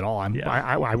saying me at all. Yeah.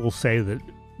 I will say that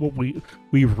what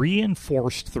we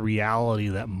reinforced the reality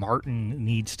that Martin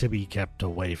needs to be kept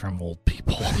away from old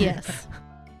people. Yes.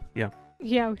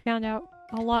 Yeah, we found out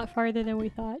a lot farther than we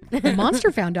thought. The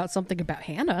monster found out something about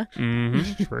Hannah. Mm-hmm.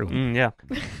 It's true. Yeah.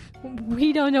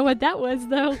 We don't know what that was,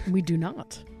 though. We do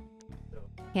not.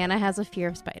 Hannah has a fear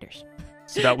of spiders.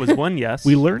 So that was one yes.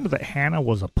 We learned that Hannah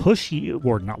was a pushy,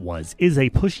 or not was, is a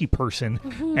pushy person,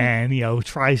 and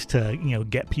tries to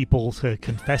get people to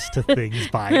confess to things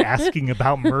by asking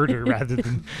about murder rather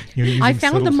than using I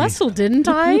found the subtlety. muscle, didn't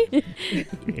I?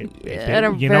 In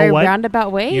a You very know what?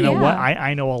 roundabout way. You know yeah. what?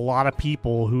 I know a lot of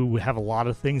people who have a lot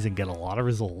of things and get a lot of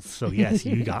results. So yes,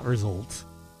 you got results.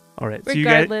 All right. So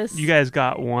Regardless. you guys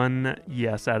got one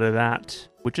yes out of that,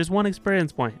 which is one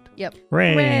experience point.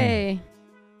 Hooray. Hooray.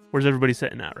 Where's everybody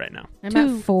sitting at right now? I'm 2.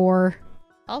 at 4.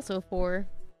 Also 4.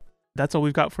 That's all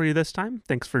we've got for you this time.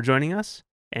 Thanks for joining us,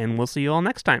 and we'll see you all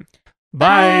next time.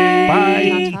 Bye.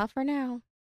 Bye. Ta-ta for now.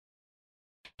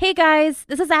 Hey guys,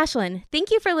 this is Ashlyn.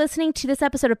 Thank you for listening to this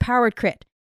episode of Powered Crit.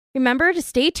 Remember to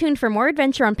stay tuned for more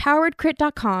adventure on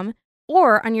poweredcrit.com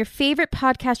or on your favorite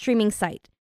podcast streaming site.